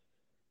year.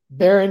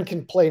 Barron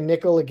can play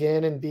nickel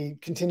again and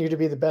continue to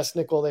be the best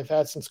nickel they've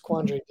had since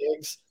Quandre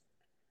Diggs.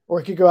 Or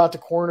he could go out to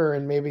corner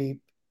and maybe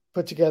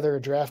put together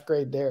a draft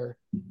grade there.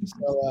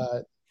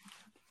 So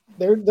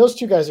those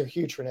two guys are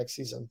huge for next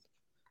season.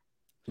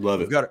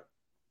 Love it.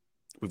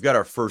 We've got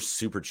our first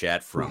super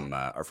chat from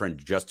our friend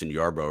Justin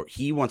Yarbrough.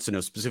 He wants to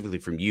know specifically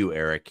from you,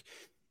 Eric,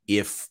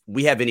 if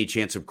we have any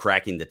chance of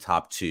cracking the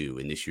top 2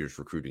 in this year's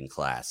recruiting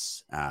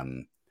class.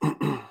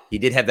 He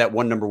did have that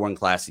number one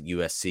class at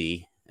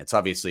USC. It's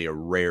obviously a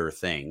rare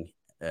thing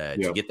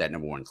to get that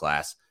number one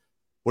class.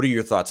 What are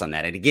your thoughts on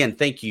that? And again,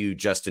 thank you,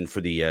 Justin,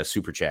 for the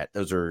super chat.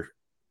 Those are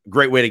a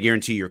great way to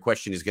guarantee your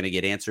question is going to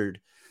get answered.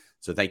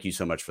 So thank you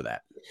so much for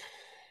that.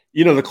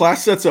 The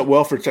class sets up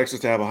well for Texas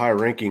to have a high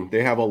ranking.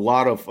 They have a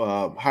lot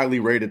of highly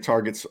rated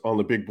targets on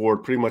the big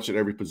board, pretty much at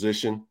every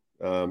position.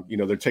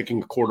 They're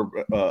taking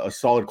a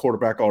solid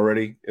quarterback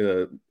already.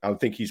 I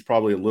think he's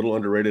probably a little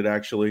underrated,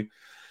 actually,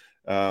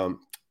 in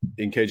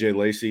KJ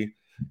Lacey.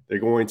 They're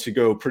going to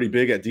go pretty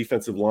big at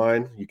defensive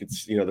line. You can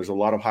see, there's a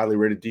lot of highly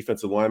rated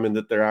defensive linemen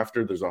that they're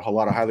after. There's a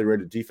lot of highly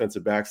rated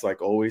defensive backs,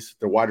 like always.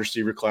 Their wide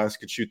receiver class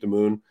could shoot the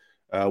moon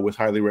with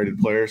highly rated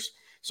players.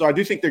 So I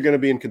do think they're going to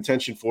be in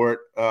contention for it.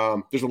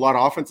 There's a lot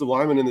of offensive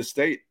linemen in the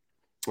state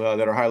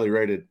that are highly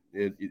rated,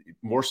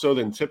 more so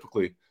than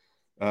typically.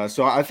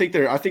 So I think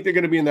they're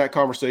going to be in that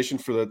conversation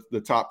for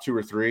the top 2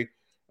 or 3.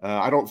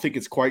 I don't think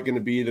it's quite going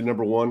to be the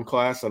number one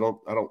class. I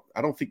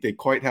don't think they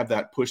quite have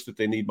that push that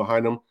they need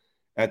behind them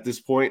at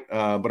this point.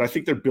 But I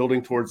think they're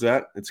building towards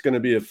that. It's going to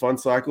be a fun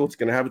cycle. It's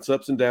going to have its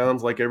ups and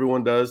downs, like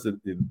everyone does.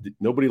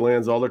 Nobody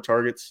lands all their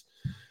targets.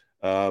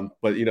 But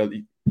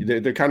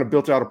they're kind of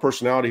built out a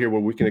personality here where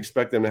we can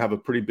expect them to have a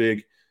pretty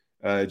big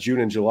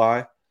June and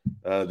July.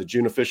 The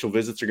June official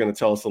visits are going to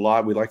tell us a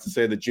lot. We like to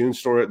say the June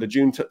story.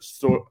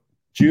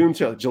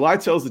 July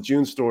tells the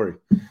June story.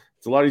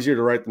 It's a lot easier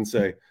to write than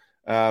say.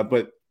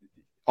 But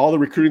all the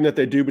recruiting that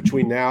they do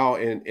between now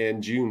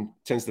and June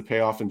tends to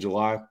pay off in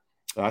July.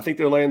 I think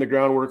they're laying the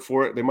groundwork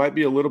for it. They might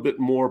be a little bit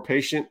more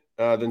patient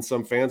than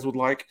some fans would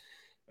like,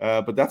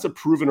 but that's a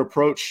proven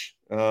approach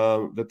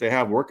that they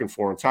have working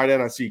for them. Tight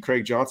end, I see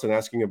Craig Johnson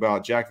asking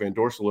about Jack Van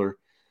Dorselaar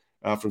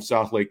from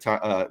South Lake.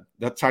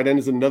 That tight end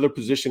is another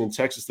position in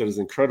Texas that is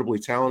incredibly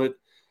talented.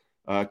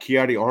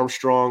 Keati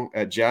Armstrong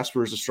at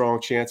Jasper is a strong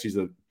chance. He's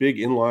a big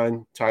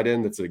inline tight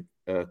end that's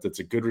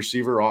a good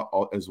receiver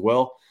as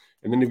well.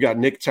 And then you've got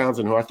Nick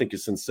Townsend, who I think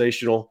is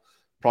sensational,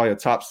 probably a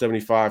top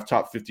 75,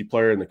 top 50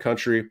 player in the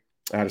country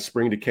out of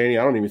Spring Decaney.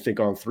 I don't even think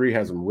On3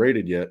 has him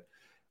rated yet.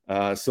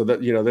 So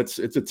that, it's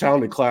a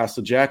talented class.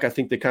 So Jack, I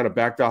think they kind of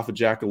backed off of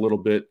Jack a little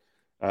bit.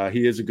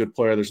 He is a good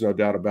player. There's no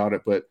doubt about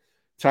it. But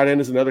tight end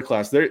is another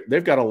class.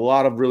 They've got a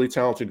lot of really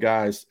talented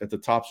guys at the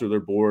tops of their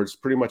boards,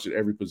 pretty much at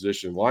every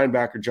position.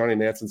 Linebacker Johnny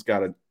Nanson's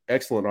got an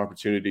excellent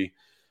opportunity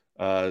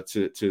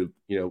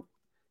to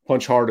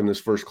punch hard in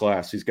this first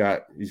class. He's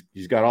got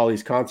all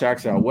these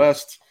contacts out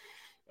west.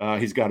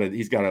 He's got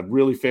a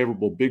really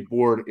favorable big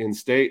board in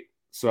state.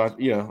 So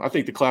I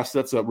think the class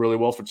sets up really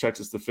well for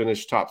Texas to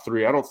finish top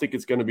 3. I don't think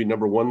it's going to be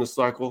number 1 this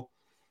cycle,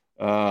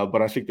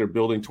 but I think they're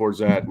building towards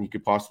that, and you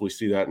could possibly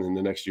see that in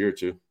the next year or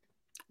two.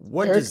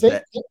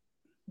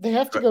 They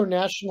have to go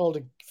national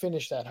to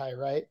finish that high,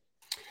 right?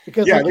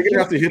 Because they're going to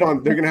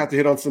have to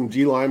hit on some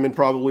D linemen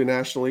probably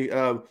nationally.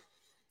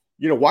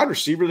 Wide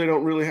receiver, they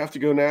don't really have to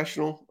go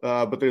national,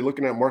 but they're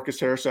looking at Marcus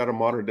Harris out of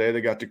Modern Day.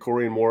 They got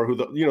DeCorian Moore, who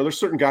there's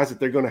certain guys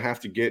that they're going to have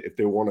to get if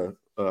they want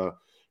to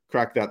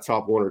crack that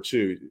top 1 or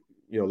 2.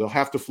 They'll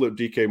have to flip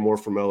DK Moore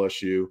from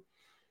LSU.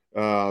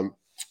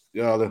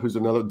 Who's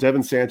another?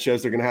 Devin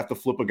Sanchez. They're going to have to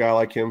flip a guy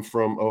like him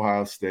from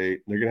Ohio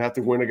State. They're going to have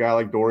to win a guy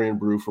like Dorian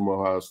Brew from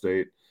Ohio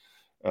State.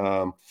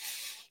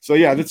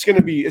 It's going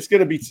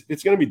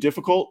to be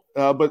difficult.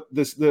 But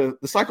the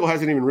cycle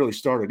hasn't even really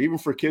started. Even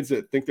for kids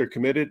that think they're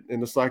committed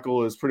and the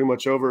cycle is pretty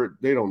much over,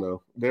 they don't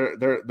know.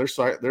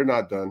 They're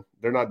not done.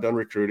 They're not done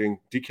recruiting.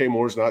 DK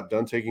Moore's not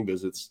done taking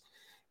visits.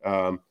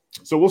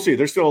 So we'll see.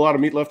 There's still a lot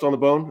of meat left on the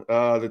bone.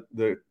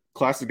 The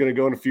class is going to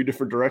go in a few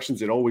different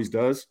directions. It always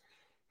does.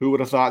 Who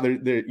would have thought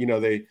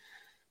they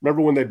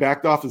remember when they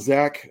backed off of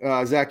Zach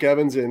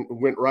Evans and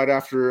went right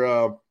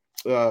after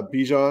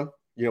Bijan?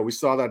 We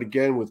saw that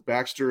again with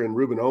Baxter and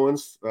Reuben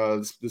Owens.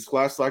 This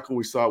last cycle,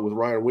 we saw it with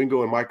Ryan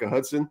Wingo and Micah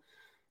Hudson.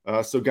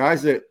 So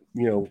guys that,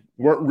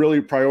 weren't really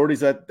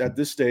priorities at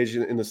this stage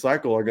in the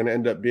cycle are going to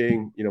end up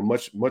being,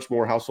 much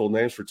more household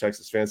names for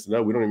Texas fans to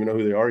know. We don't even know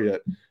who they are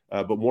yet,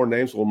 but more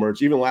names will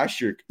emerge. Even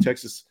last year,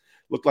 Texas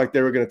looked like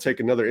they were going to take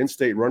another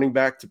in-state running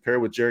back to pair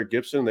with Jarrett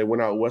Gibson. They went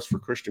out west for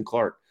Christian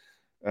Clark.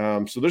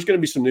 So there's going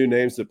to be some new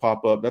names that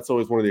pop up. That's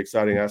always one of the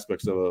exciting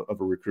aspects of a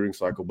recruiting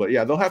cycle. But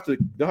yeah, they'll have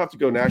to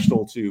go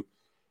national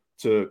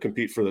to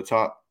compete for the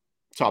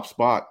top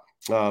spot.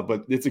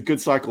 But it's a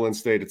good cycle in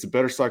state. It's a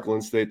better cycle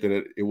in state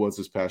than it was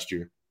this past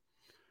year.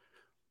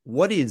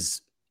 What is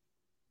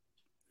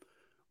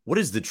what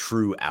is the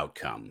true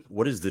outcome?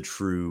 What is the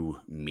true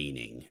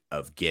meaning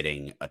of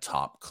getting a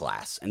top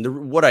class?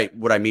 And what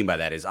I mean by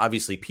that is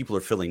obviously people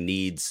are filling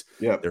needs.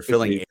 Yeah, They're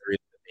filling areas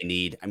that they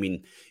need. I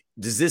mean,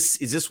 is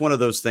this one of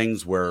those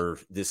things where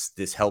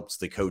this helps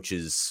the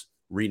coaches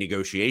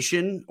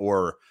renegotiation,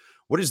 or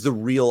what is the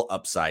real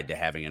upside to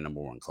having a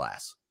number one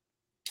class?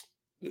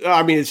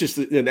 I mean, it's just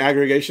an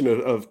aggregation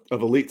of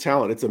elite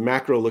talent. It's a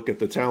macro look at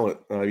the talent.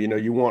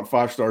 You want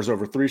 5 stars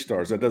over 3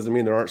 stars. That doesn't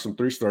mean there aren't some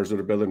 3 stars that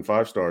are better than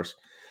 5 stars.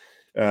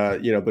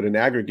 But in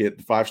aggregate,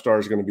 the 5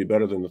 stars are going to be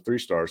better than the 3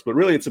 stars. But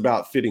really, it's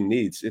about fitting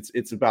needs.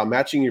 It's about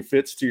matching your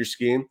fits to your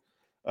scheme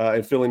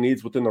and filling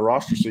needs within the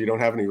roster, so you don't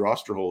have any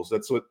roster holes.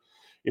 That's what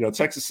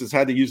Texas has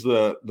had to use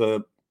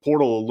the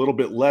portal a little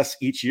bit less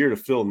each year to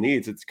fill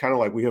needs. It's kind of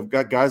like we have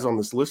got guys on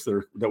this list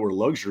that were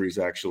luxuries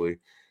actually.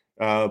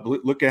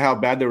 Look at how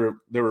bad they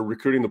were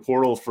recruiting the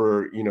portal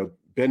for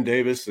Ben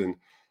Davis and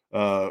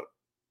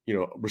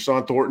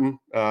Rashawn Thornton.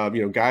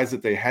 Guys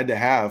that they had to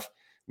have.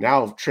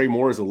 Now Trey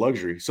Moore is a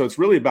luxury. So it's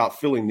really about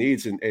filling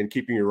needs and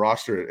keeping your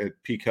roster at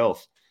peak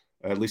health,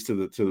 at least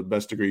to the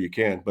best degree you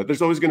can. But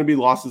there's always going to be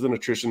losses and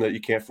attrition that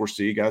you can't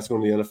foresee. Guys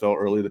going to the NFL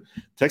early.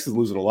 Texas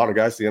losing a lot of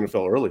guys to the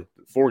NFL early.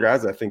 4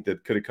 guys I think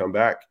that could have come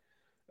back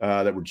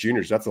that were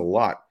juniors. That's a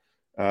lot.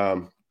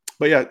 But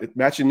yeah,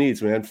 matching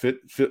needs, man. Fit.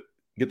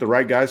 Get the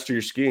right guys to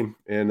your scheme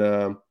and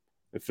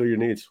fill your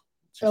needs.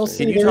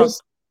 LC,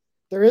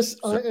 there is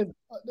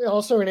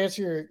also an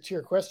answer to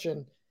your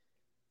question.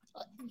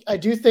 I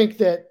do think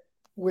that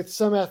with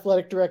some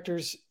athletic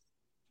directors,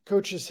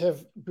 coaches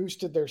have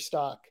boosted their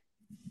stock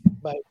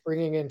by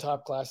bringing in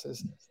top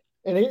classes.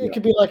 And it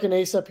could be like an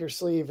ace up your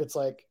sleeve. It's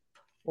like,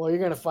 well, you're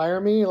going to fire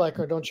me?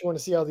 Or don't you want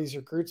to see how these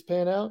recruits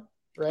pan out?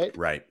 Right.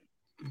 Right.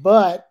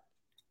 But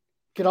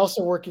it could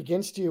also work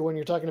against you when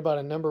you're talking about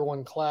a number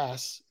one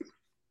class.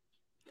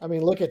 I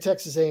mean, look at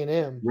Texas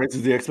A&M.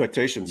 Raises the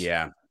expectations.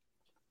 Yeah.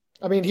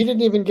 I mean, he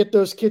didn't even get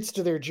those kids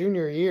to their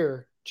junior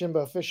year,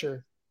 Jimbo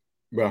Fisher.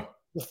 Yeah.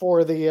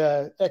 Before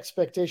the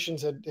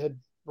expectations had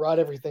brought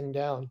everything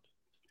down.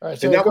 All right,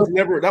 so and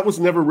that was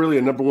never really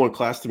a number one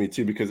class to me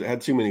too, because it had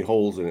too many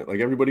holes in it. Like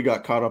everybody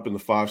got caught up in the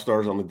 5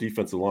 stars on the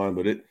defensive line,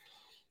 but it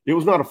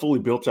was not a fully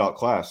built out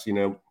class.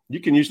 You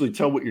can usually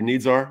tell what your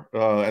needs are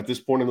at this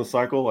point in the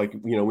cycle. Like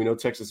we know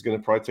Texas is going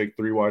to probably take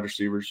 3 wide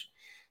receivers,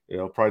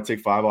 probably take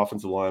 5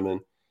 offensive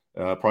linemen,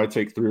 probably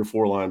take 3 or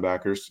 4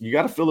 linebackers. You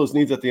got to fill those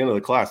needs at the end of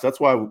the class. That's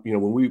why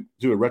when we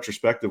do a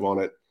retrospective on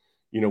it.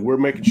 We're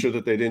making sure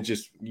that they didn't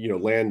just,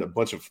 land a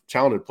bunch of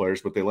talented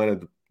players, but they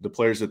landed the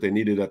players that they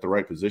needed at the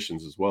right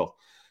positions as well.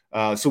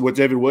 So with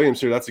David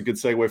Williams here, that's a good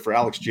segue for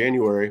Alex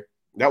January.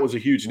 That was a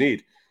huge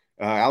need.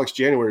 Alex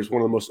January is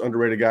one of the most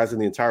underrated guys in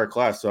the entire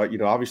class. So,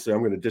 obviously I'm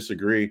going to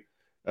disagree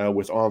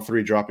with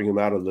On3 dropping him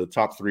out of the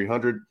top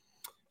 300.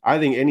 I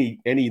think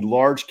any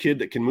large kid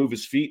that can move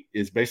his feet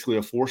is basically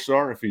a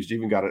 4-star if he's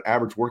even got an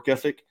average work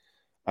ethic.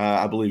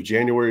 I believe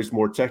January is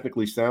more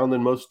technically sound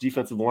than most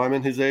defensive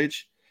linemen his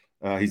age.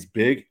 He's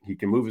big. He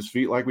can move his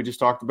feet like we just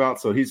talked about.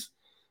 So he's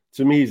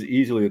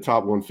easily a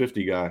top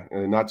 150 guy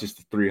and not just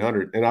the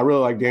 300. And I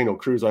really like Daniel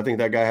Cruz. I think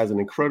that guy has an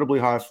incredibly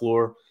high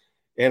floor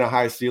and a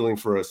high ceiling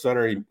for a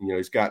center.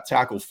 He's got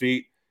tackle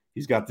feet.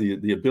 He's got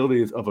the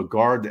ability of a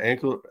guard to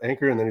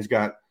anchor, and then he's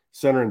got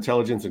center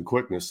intelligence and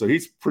quickness. So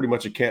he's pretty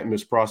much a can't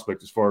miss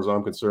prospect as far as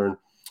I'm concerned.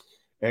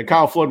 And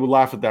Kyle Flood would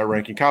laugh at that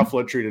ranking. Kyle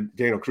Flood treated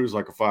Daniel Cruz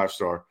like a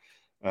 5-star.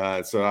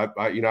 So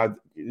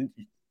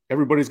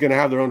everybody's going to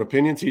have their own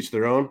opinions, each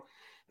their own.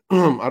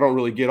 I don't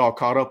really get all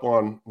caught up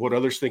on what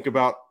others think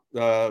about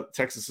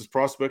Texas's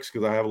prospects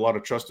because I have a lot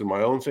of trust in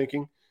my own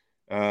thinking.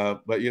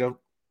 But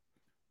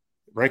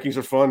rankings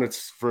are fun.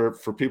 It's for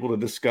people to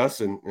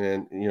discuss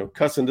and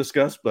cuss and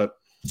discuss. But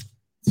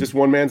it's just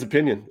one man's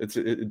opinion.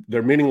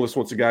 They're meaningless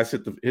once the guys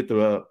hit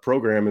the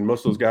program, and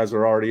most of those guys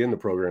are already in the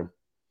program.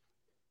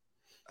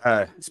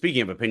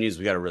 Speaking of opinions,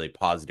 we got a really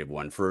positive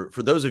one for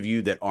those of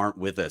you that aren't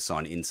with us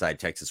on Inside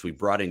Texas. We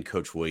brought in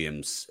Coach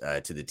Williams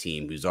to the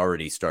team, who's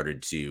already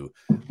started to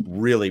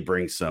really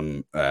bring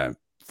some,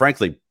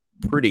 frankly,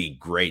 pretty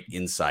great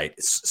insight,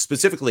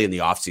 specifically in the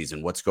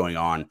offseason, what's going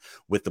on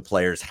with the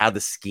players, how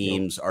the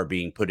schemes are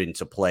being put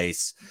into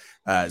place.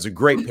 It's a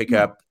great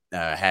pickup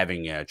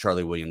having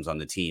Charlie Williams on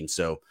the team.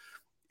 So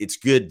it's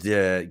good.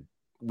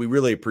 We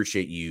really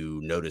appreciate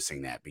you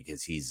noticing that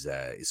because he's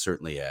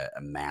certainly a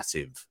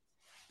massive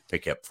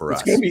pickup for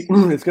us.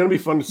 It's going to be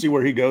fun to see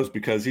where he goes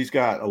because he's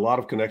got a lot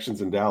of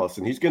connections in Dallas,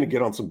 and he's going to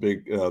get on some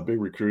big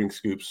recruiting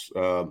scoops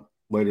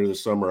later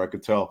this summer. I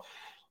could tell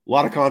a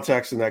lot of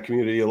contacts in that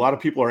community. A lot of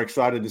people are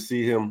excited to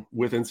see him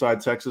with Inside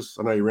Texas.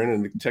 I know he ran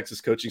into the Texas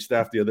coaching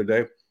staff the other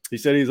day. He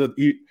said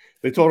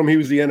they told him he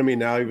was the enemy.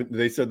 Now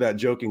they said that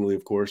jokingly,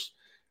 of course.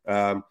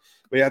 But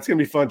yeah, it's going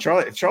to be fun.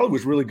 Charlie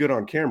was really good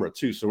on camera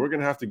too, so we're going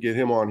to have to get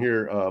him on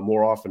here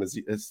more often as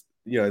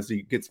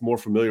he gets more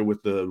familiar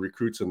with the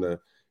recruits in the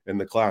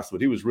class.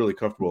 But he was really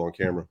comfortable on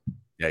camera.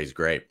 Yeah, he's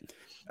great.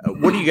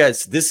 What do you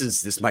guys?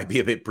 This might be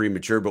a bit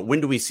premature, but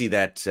when do we see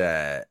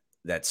that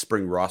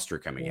spring roster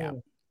coming out?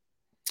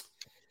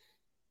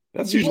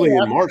 That's usually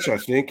in March, I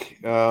think.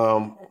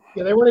 Yeah,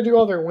 they want to do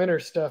all their winter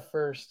stuff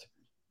first.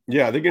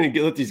 Yeah, they're going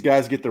to let these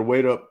guys get their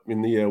weight up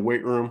in the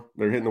weight room.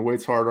 They're hitting the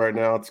weights hard right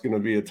now. It's going to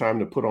be a time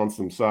to put on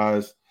some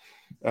size.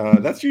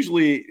 That's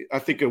usually, I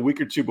think, a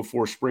week or two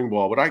before spring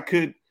ball, but I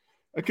could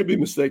be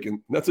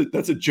mistaken. That's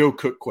a Joe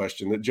Cook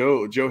question. That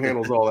Joe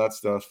handles all that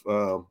stuff.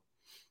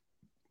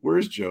 Where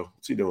is Joe?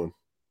 What's he doing?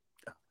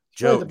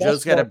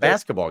 Joe's got a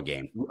basketball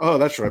game. Oh,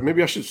 that's right.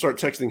 Maybe I should start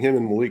texting him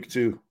and Malik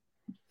too.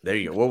 There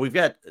you go. Well,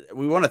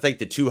 we want to thank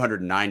the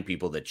 209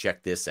 people that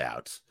checked this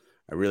out.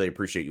 I really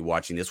appreciate you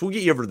watching this. We'll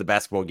get you over to the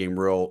basketball game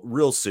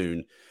real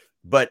soon.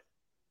 But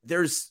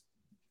this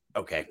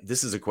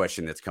is a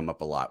question that's come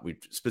up a lot. We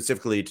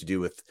specifically to do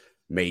with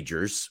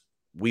majors.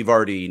 We've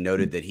already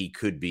noted that he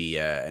could be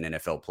an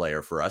NFL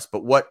player for us.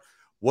 But what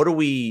do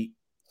we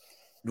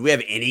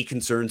have any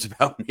concerns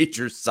about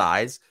major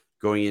size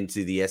going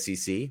into the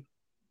SEC?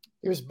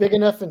 He was big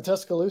enough in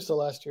Tuscaloosa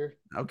last year.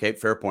 Okay,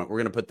 fair point. We're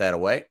going to put that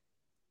away.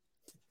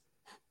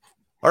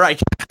 All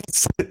right,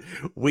 guys.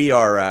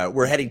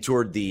 We're heading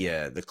toward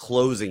the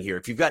closing here.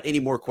 If you've got any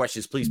more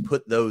questions, please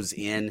put those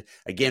in.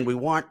 Again, we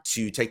want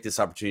to take this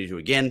opportunity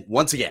to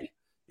once again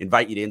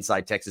invite you to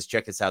Inside Texas.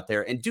 Check us out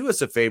there and do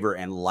us a favor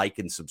and like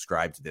and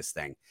subscribe to this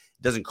thing.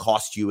 It doesn't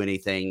cost you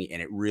anything,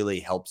 and it really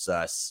helps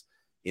us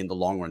in the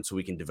long run so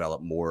we can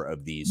develop more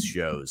of these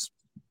shows.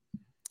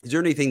 Is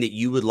there anything that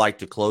you would like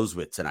to close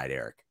with tonight,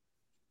 Eric?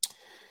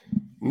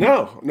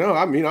 No.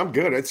 I mean, I'm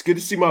good. It's good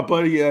to see my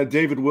buddy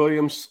David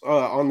Williams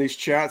on these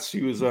chats.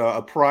 He was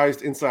a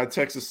prized Inside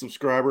Texas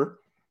subscriber.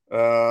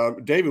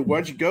 David,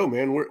 why'd you go,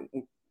 man?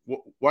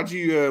 Why'd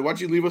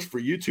you leave us for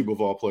YouTube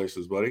of all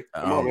places, buddy?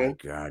 Come on, man.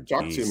 God,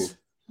 talk to me.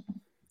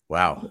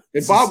 Wow.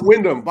 And Bob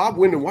Wyndham,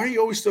 why are you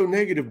always so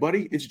negative,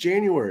 buddy? It's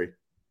January.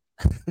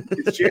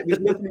 There's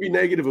nothing to be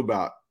negative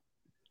about.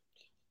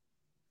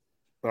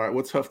 All right,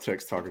 what's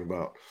Huff-Tex talking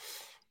about?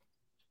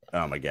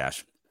 Oh my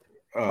gosh.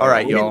 All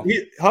right, y'all.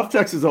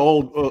 Huff-Tex is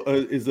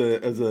is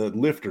a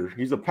lifter.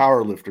 He's a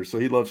power lifter, so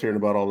he loves hearing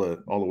about all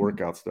the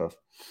workout stuff.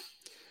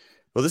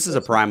 Well, this is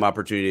a prime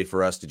opportunity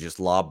for us to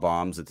just lob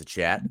bombs at the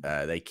chat.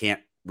 They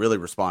can't really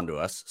respond to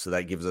us, so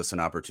that gives us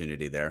an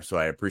opportunity there. So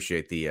I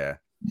appreciate the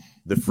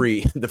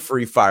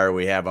free fire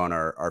we have on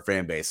our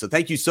fan base. So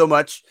thank you so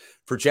much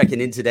for checking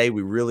in today.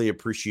 We really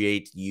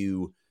appreciate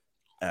you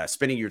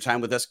spending your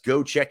time with us.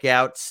 Go check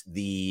out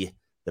the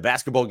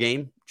basketball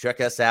game. Check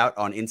us out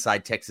on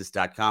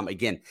InsideTexas.com.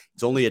 Again,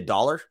 it's only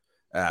 $1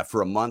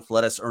 for a month.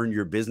 Let us earn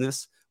your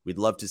business. We'd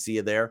love to see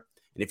you there.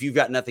 And if you've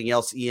got nothing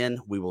else,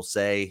 Ian, we will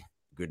say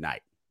good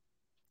night.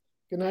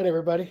 Good night,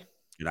 everybody.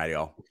 Good night,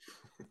 y'all.